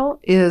spell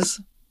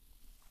is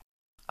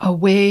a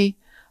way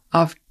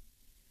of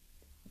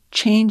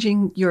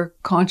changing your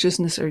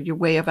consciousness or your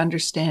way of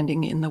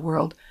understanding in the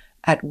world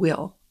at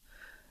will.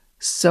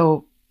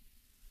 So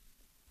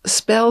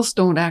spells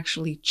don't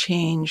actually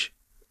change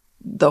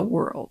the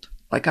world.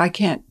 Like I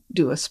can't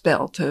do a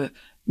spell to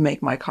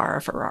make my car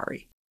a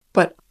Ferrari,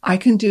 but I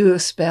can do a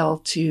spell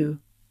to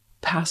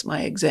pass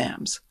my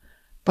exams,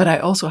 but I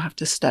also have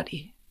to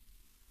study.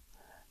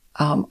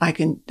 I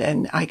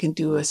can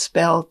do a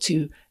spell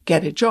to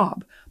get a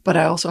job, but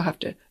I also have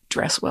to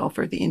dress well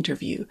for the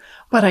interview.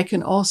 But I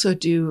can also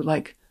do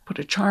like put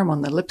a charm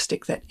on the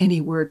lipstick that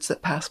any words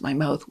that pass my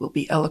mouth will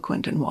be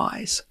eloquent and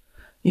wise.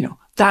 You know,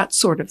 that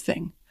sort of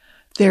thing.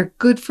 They're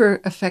good for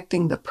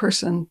affecting the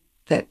person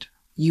that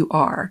you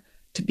are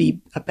to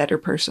be a better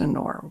person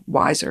or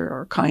wiser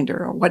or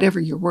kinder or whatever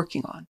you're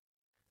working on.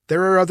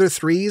 There are other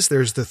threes.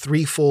 There's the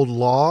threefold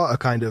law, a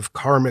kind of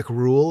karmic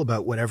rule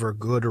about whatever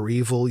good or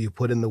evil you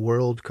put in the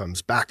world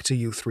comes back to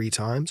you 3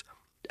 times.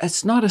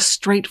 It's not a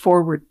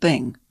straightforward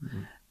thing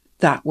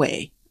that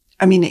way.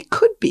 I mean, it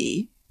could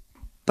be,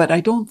 but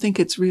I don't think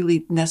it's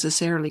really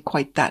necessarily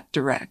quite that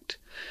direct.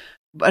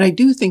 But I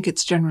do think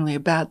it's generally a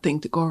bad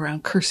thing to go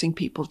around cursing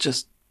people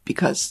just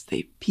because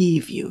they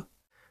peeve you.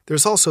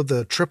 There's also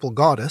the triple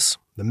goddess,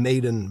 the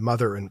maiden,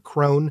 mother, and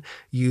crone,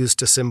 used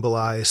to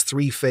symbolize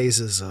 3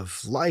 phases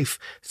of life,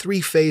 3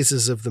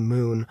 phases of the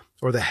moon,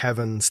 or the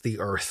heavens, the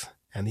earth,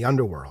 and the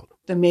underworld.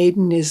 The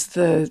maiden is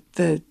the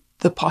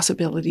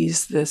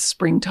possibilities, the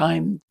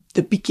springtime,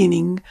 the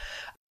beginning.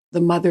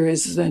 The mother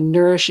is the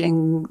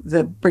nourishing,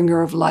 the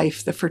bringer of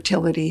life, the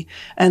fertility.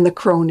 And the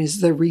crone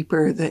is the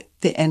reaper, the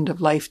end of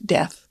life,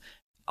 death.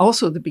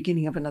 Also the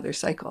beginning of another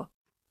cycle.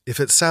 If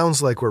it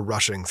sounds like we're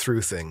rushing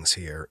through things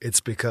here,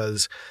 it's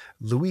because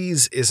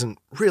Louise isn't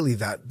really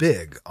that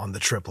big on the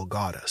triple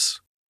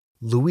goddess.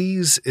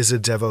 Louise is a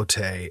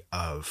devotee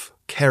of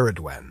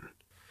Ceridwen.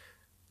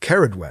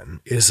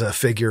 Ceridwen is a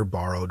figure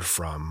borrowed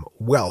from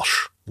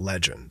Welsh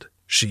legend.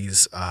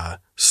 She's a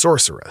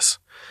sorceress.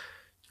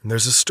 And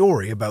there's a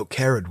story about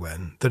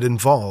Ceridwen that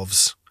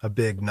involves a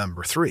big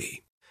number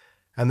 3.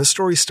 And the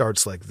story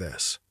starts like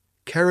this.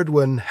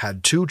 Ceridwen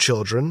had 2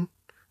 children,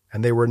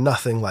 and they were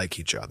nothing like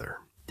each other.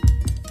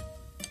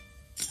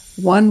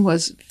 One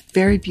was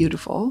very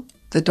beautiful,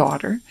 the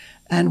daughter,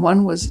 and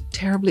one was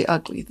terribly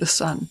ugly, the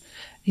son.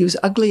 He was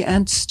ugly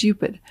and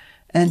stupid.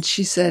 And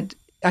she said,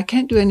 I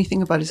can't do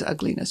anything about his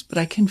ugliness, but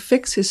I can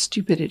fix his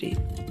stupidity.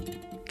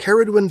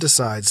 Ceridwen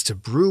decides to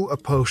brew a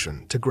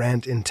potion to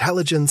grant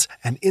intelligence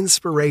and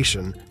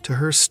inspiration to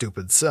her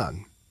stupid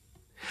son.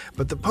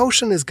 But the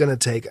potion is going to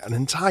take an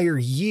entire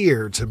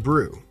year to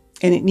brew.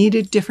 And it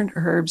needed different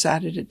herbs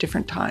added at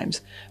different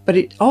times, but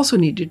it also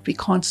needed to be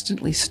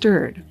constantly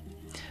stirred.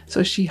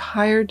 So she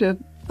hired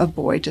a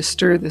boy to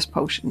stir this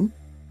potion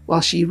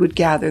while she would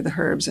gather the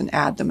herbs and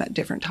add them at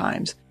different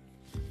times.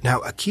 Now,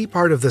 a key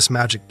part of this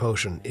magic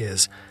potion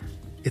is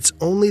it's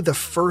only the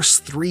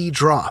first 3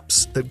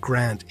 drops that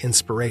grant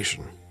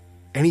inspiration.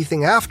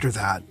 Anything after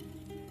that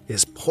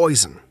is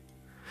poison.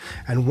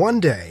 And one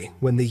day,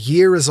 when the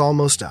year is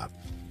almost up,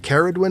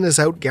 Ceridwen is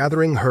out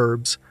gathering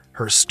herbs,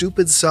 her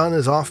stupid son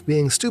is off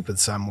being stupid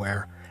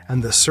somewhere,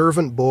 and the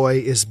servant boy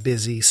is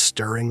busy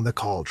stirring the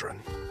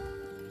cauldron.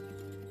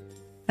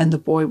 And the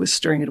boy was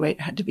stirring it away.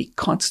 It had to be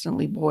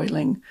constantly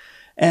boiling.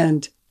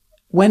 And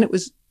when it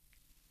was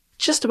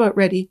just about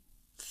ready,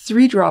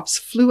 3 drops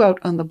flew out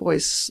on the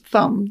boy's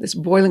thumb, this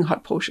boiling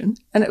hot potion,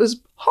 and it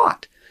was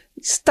hot.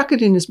 He stuck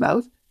it in his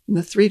mouth, and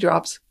the 3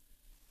 drops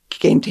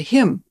came to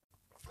him.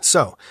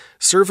 So,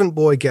 servant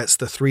boy gets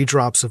the 3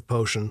 drops of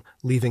potion,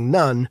 leaving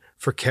none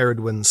for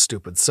Ceridwen's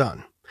stupid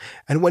son.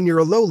 And when you're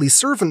a lowly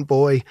servant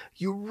boy,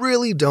 you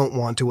really don't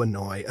want to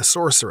annoy a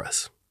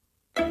sorceress.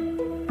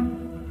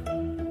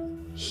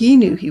 He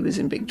knew he was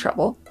in big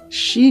trouble.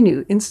 She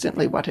knew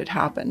instantly what had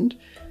happened,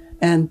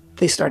 and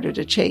they started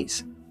a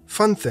chase.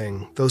 Fun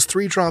thing, those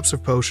 3 drops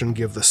of potion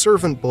give the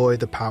servant boy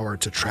the power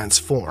to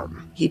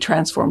transform. He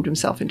transformed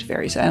himself into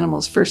various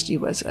animals. First he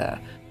was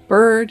a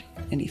bird,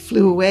 and he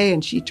flew away,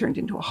 and she turned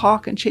into a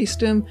hawk and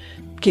chased him.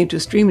 Came to a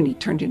stream, and he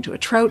turned into a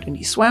trout, and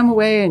he swam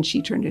away, and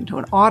she turned into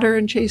an otter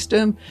and chased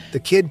him. The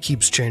kid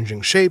keeps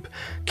changing shape.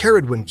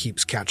 Ceridwen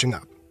keeps catching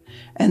up.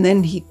 And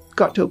then he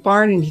got to a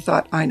barn, and he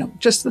thought, I know,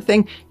 just the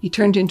thing. He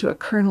turned into a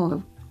kernel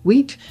of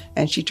wheat,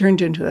 and she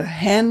turned into a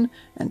hen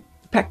and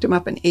pecked him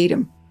up and ate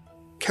him.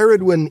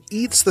 Ceridwen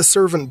eats the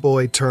servant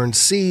boy turned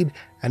seed,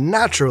 and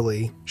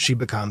naturally, she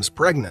becomes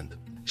pregnant.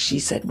 She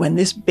said, when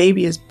this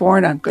baby is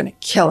born, I'm going to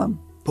kill him.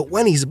 But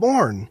when he's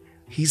born,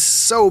 he's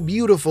so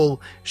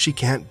beautiful, she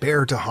can't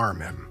bear to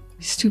harm him.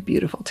 He's too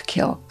beautiful to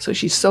kill. So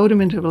she sewed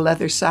him into a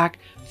leather sack,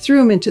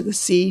 threw him into the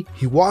sea.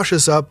 He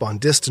washes up on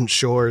distant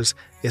shores,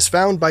 is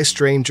found by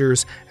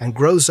strangers, and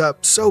grows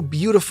up so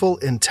beautiful,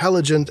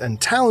 intelligent, and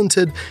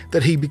talented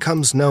that he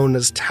becomes known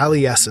as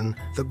Taliesin,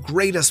 the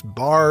greatest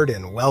bard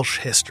in Welsh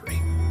history.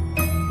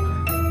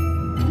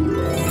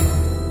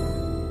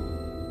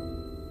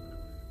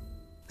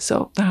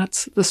 So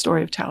that's the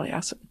story of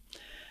Taliesin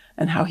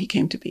and how he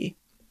came to be.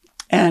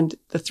 And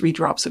the 3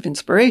 drops of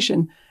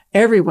inspiration,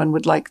 everyone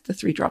would like the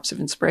 3 drops of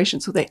inspiration.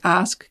 So they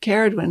ask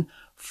Ceridwen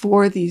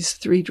for these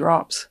 3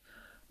 drops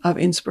of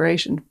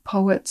inspiration.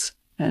 Poets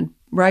and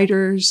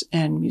writers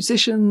and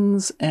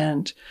musicians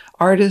and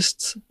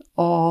artists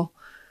all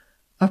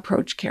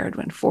approach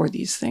Ceridwen for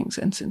these things.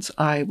 And since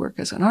I work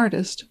as an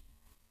artist,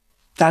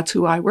 that's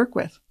who I work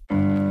with.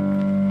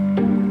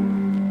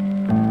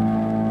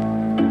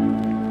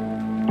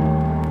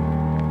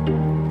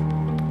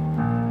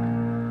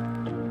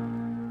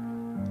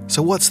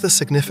 So what's the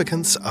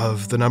significance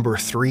of the number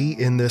 3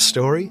 in this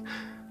story?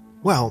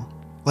 Well,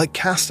 like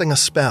casting a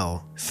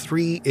spell,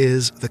 3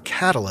 is the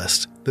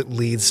catalyst that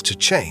leads to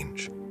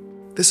change.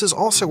 This is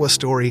also a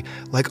story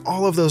like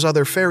all of those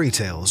other fairy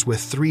tales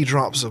with 3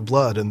 drops of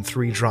blood and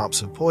 3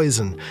 drops of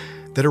poison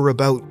that are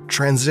about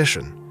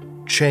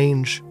transition,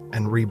 change,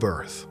 and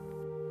rebirth.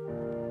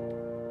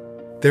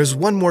 There's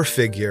one more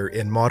figure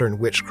in modern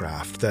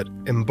witchcraft that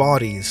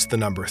embodies the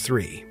number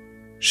 3.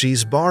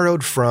 She's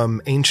borrowed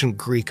from ancient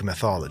Greek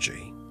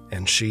mythology,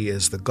 and she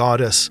is the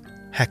goddess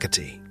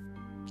Hecate.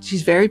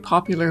 She's very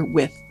popular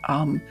with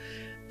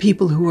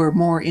people who are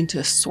more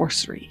into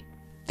sorcery.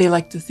 They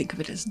like to think of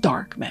it as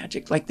dark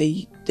magic. Like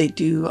they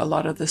do a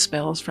lot of the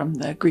spells from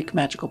the Greek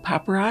magical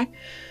papyri,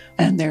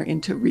 and they're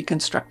into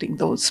reconstructing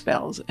those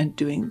spells and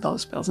doing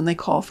those spells. And they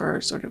call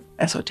for sort of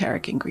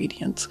esoteric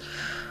ingredients,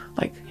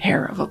 like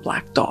hair of a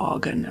black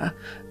dog and a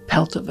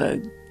pelt of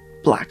a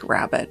black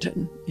rabbit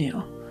and,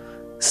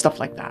 stuff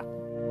like that.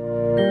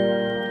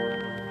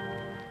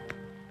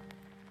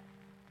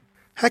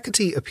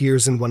 Hecate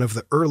appears in one of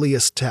the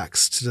earliest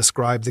texts to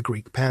describe the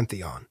Greek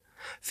pantheon,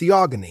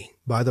 Theogony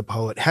by the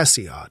poet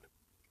Hesiod.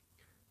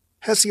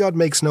 Hesiod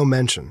makes no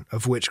mention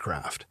of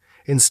witchcraft.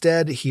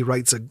 Instead, he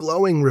writes a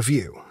glowing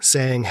review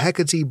saying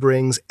Hecate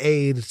brings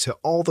aid to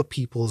all the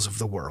peoples of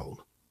the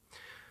world.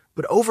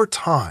 But over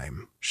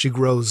time, she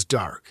grows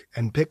dark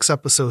and picks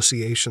up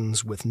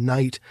associations with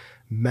night,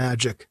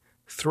 magic,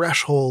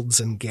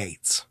 thresholds, and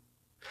gates.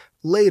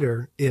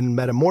 Later, in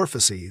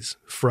Metamorphoses,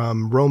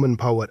 from Roman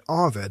poet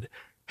Ovid,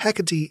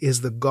 Hecate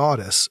is the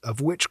goddess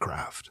of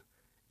witchcraft.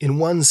 In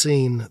one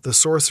scene, the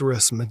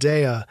sorceress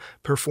Medea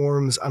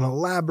performs an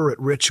elaborate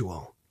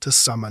ritual to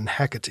summon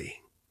Hecate.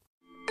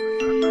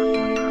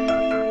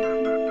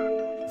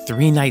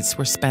 3 nights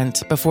were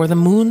spent before the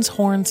moon's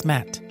horns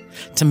met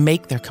to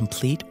make their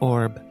complete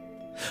orb.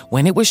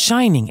 When it was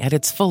shining at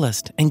its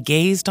fullest and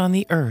gazed on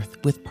the earth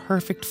with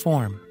perfect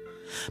form,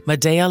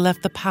 Medea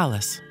left the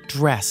palace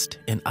dressed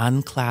in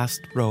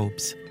unclasped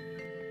robes.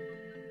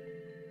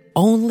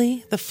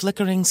 Only the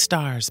flickering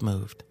stars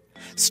moved.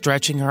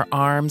 Stretching her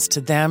arms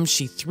to them,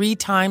 she 3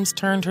 times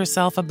turned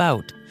herself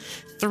about,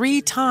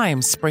 3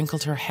 times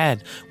sprinkled her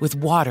head with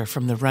water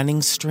from the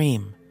running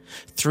stream,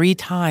 3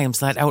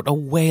 times let out a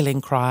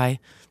wailing cry,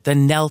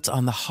 then knelt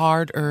on the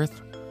hard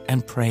earth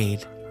and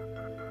prayed.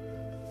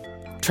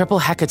 Triple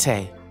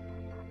Hecate,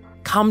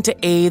 come to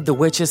aid the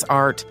witch's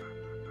art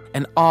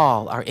and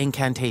all our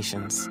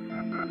incantations.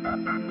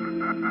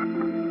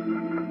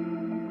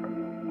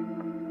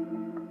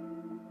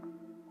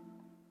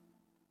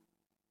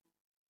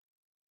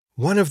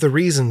 One of the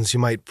reasons you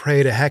might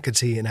pray to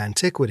Hecate in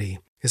antiquity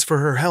is for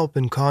her help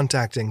in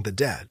contacting the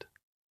dead.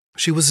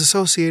 She was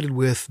associated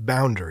with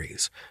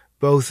boundaries,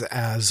 both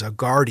as a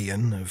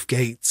guardian of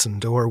gates and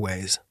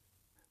doorways,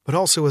 but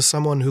also as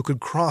someone who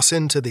could cross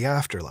into the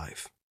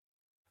afterlife.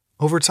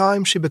 Over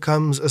time, she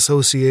becomes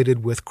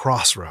associated with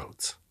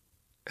crossroads,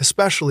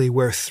 especially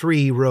where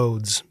 3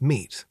 roads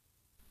meet.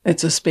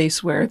 It's a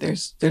space where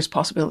there's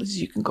possibilities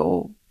you can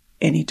go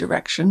any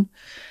direction,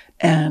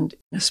 and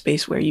a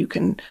space where you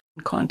can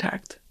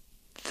contact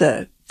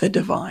the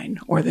divine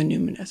or the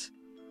numinous.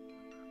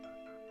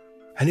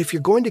 And if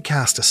you're going to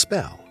cast a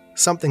spell,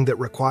 something that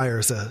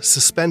requires a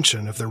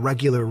suspension of the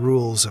regular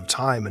rules of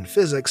time and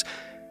physics,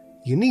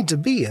 you need to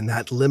be in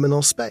that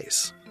liminal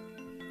space.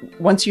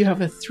 Once you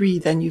have a 3,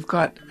 then you've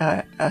got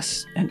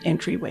an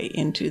entryway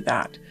into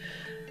that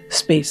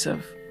space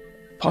of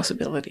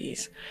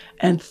possibilities.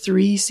 And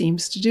 3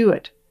 seems to do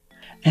it.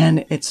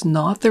 And it's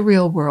not the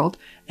real world,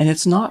 and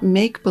it's not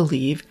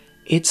make-believe,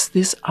 it's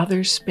this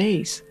other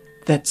space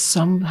that's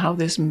somehow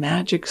this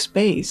magic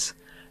space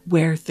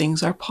where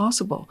things are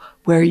possible,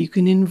 where you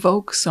can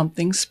invoke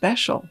something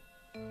special.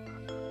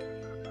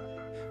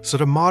 So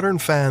to modern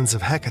fans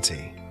of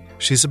Hecate,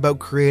 she's about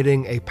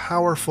creating a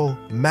powerful,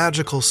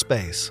 magical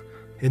space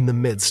in the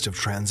midst of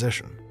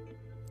transition.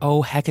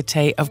 O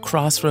Hecate of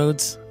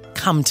crossroads,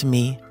 come to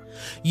me.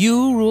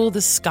 You rule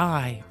the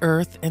sky,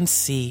 earth, and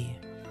sea.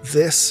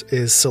 This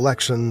is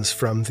selections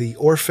from the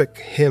Orphic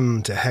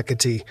Hymn to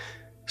Hecate,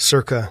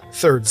 circa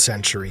 3rd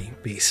century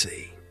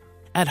BC.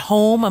 At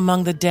home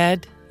among the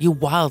dead, you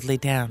wildly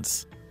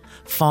dance.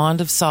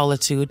 Fond of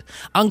solitude,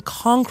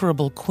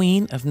 unconquerable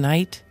queen of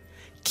night,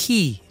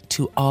 key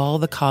to all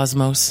the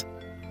cosmos,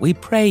 we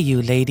pray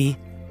you, lady,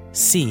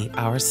 see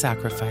our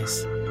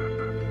sacrifice.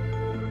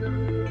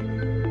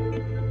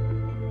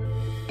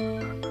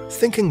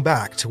 Thinking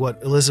back to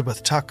what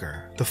Elizabeth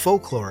Tucker, the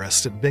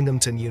folklorist at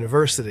Binghamton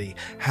University,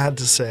 had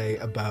to say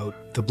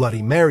about the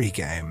Bloody Mary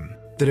game,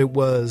 that it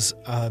was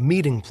a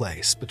meeting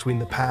place between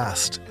the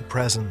past, the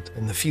present,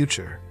 and the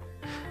future,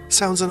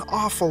 sounds an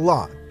awful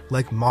lot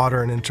like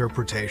modern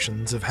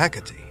interpretations of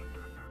Hecate.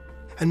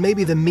 And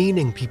maybe the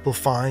meaning people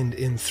find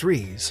in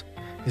 3s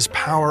is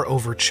power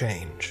over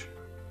change.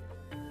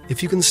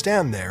 If you can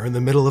stand there in the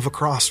middle of a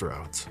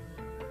crossroads,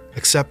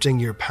 accepting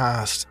your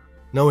past,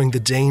 knowing the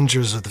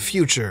dangers of the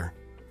future,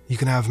 you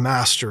can have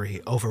mastery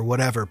over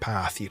whatever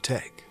path you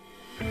take.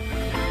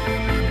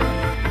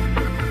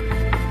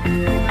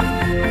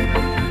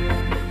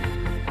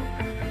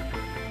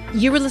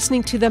 You were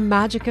listening to The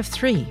Magic of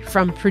 3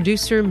 from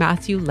producer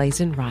Matthew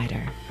Lazen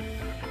Ryder.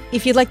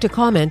 If you'd like to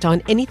comment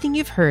on anything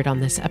you've heard on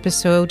this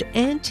episode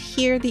and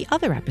hear the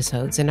other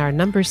episodes in our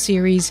Number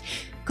series,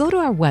 go to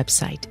our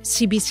website,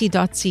 cbc.ca/ideas.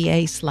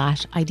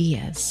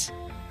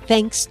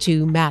 Thanks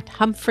to Matt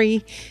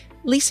Humphrey,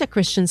 Lisa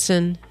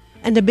Christensen,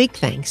 and a big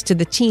thanks to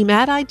the team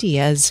at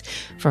Ideas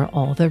for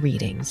all the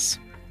readings.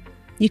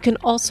 You can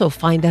also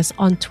find us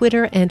on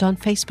Twitter and on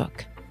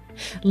Facebook.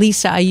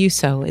 Lisa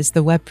Ayuso is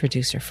the web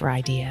producer for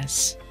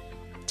Ideas.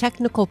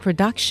 Technical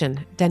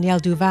production, Danielle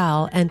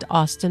Duval and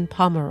Austin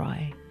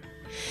Pomeroy.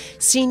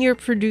 Senior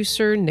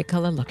producer,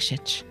 Nicola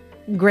Luksic.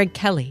 Greg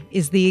Kelly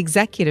is the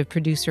executive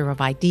producer of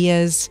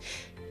Ideas,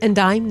 and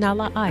I'm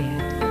Nala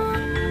Ayed.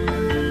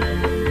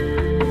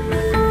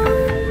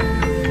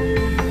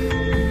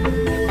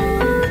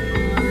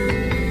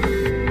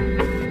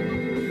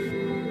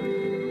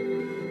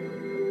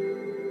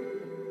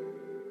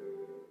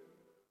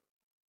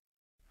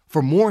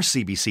 For more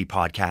CBC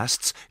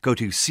podcasts, go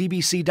to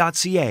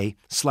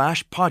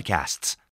cbc.ca/podcasts.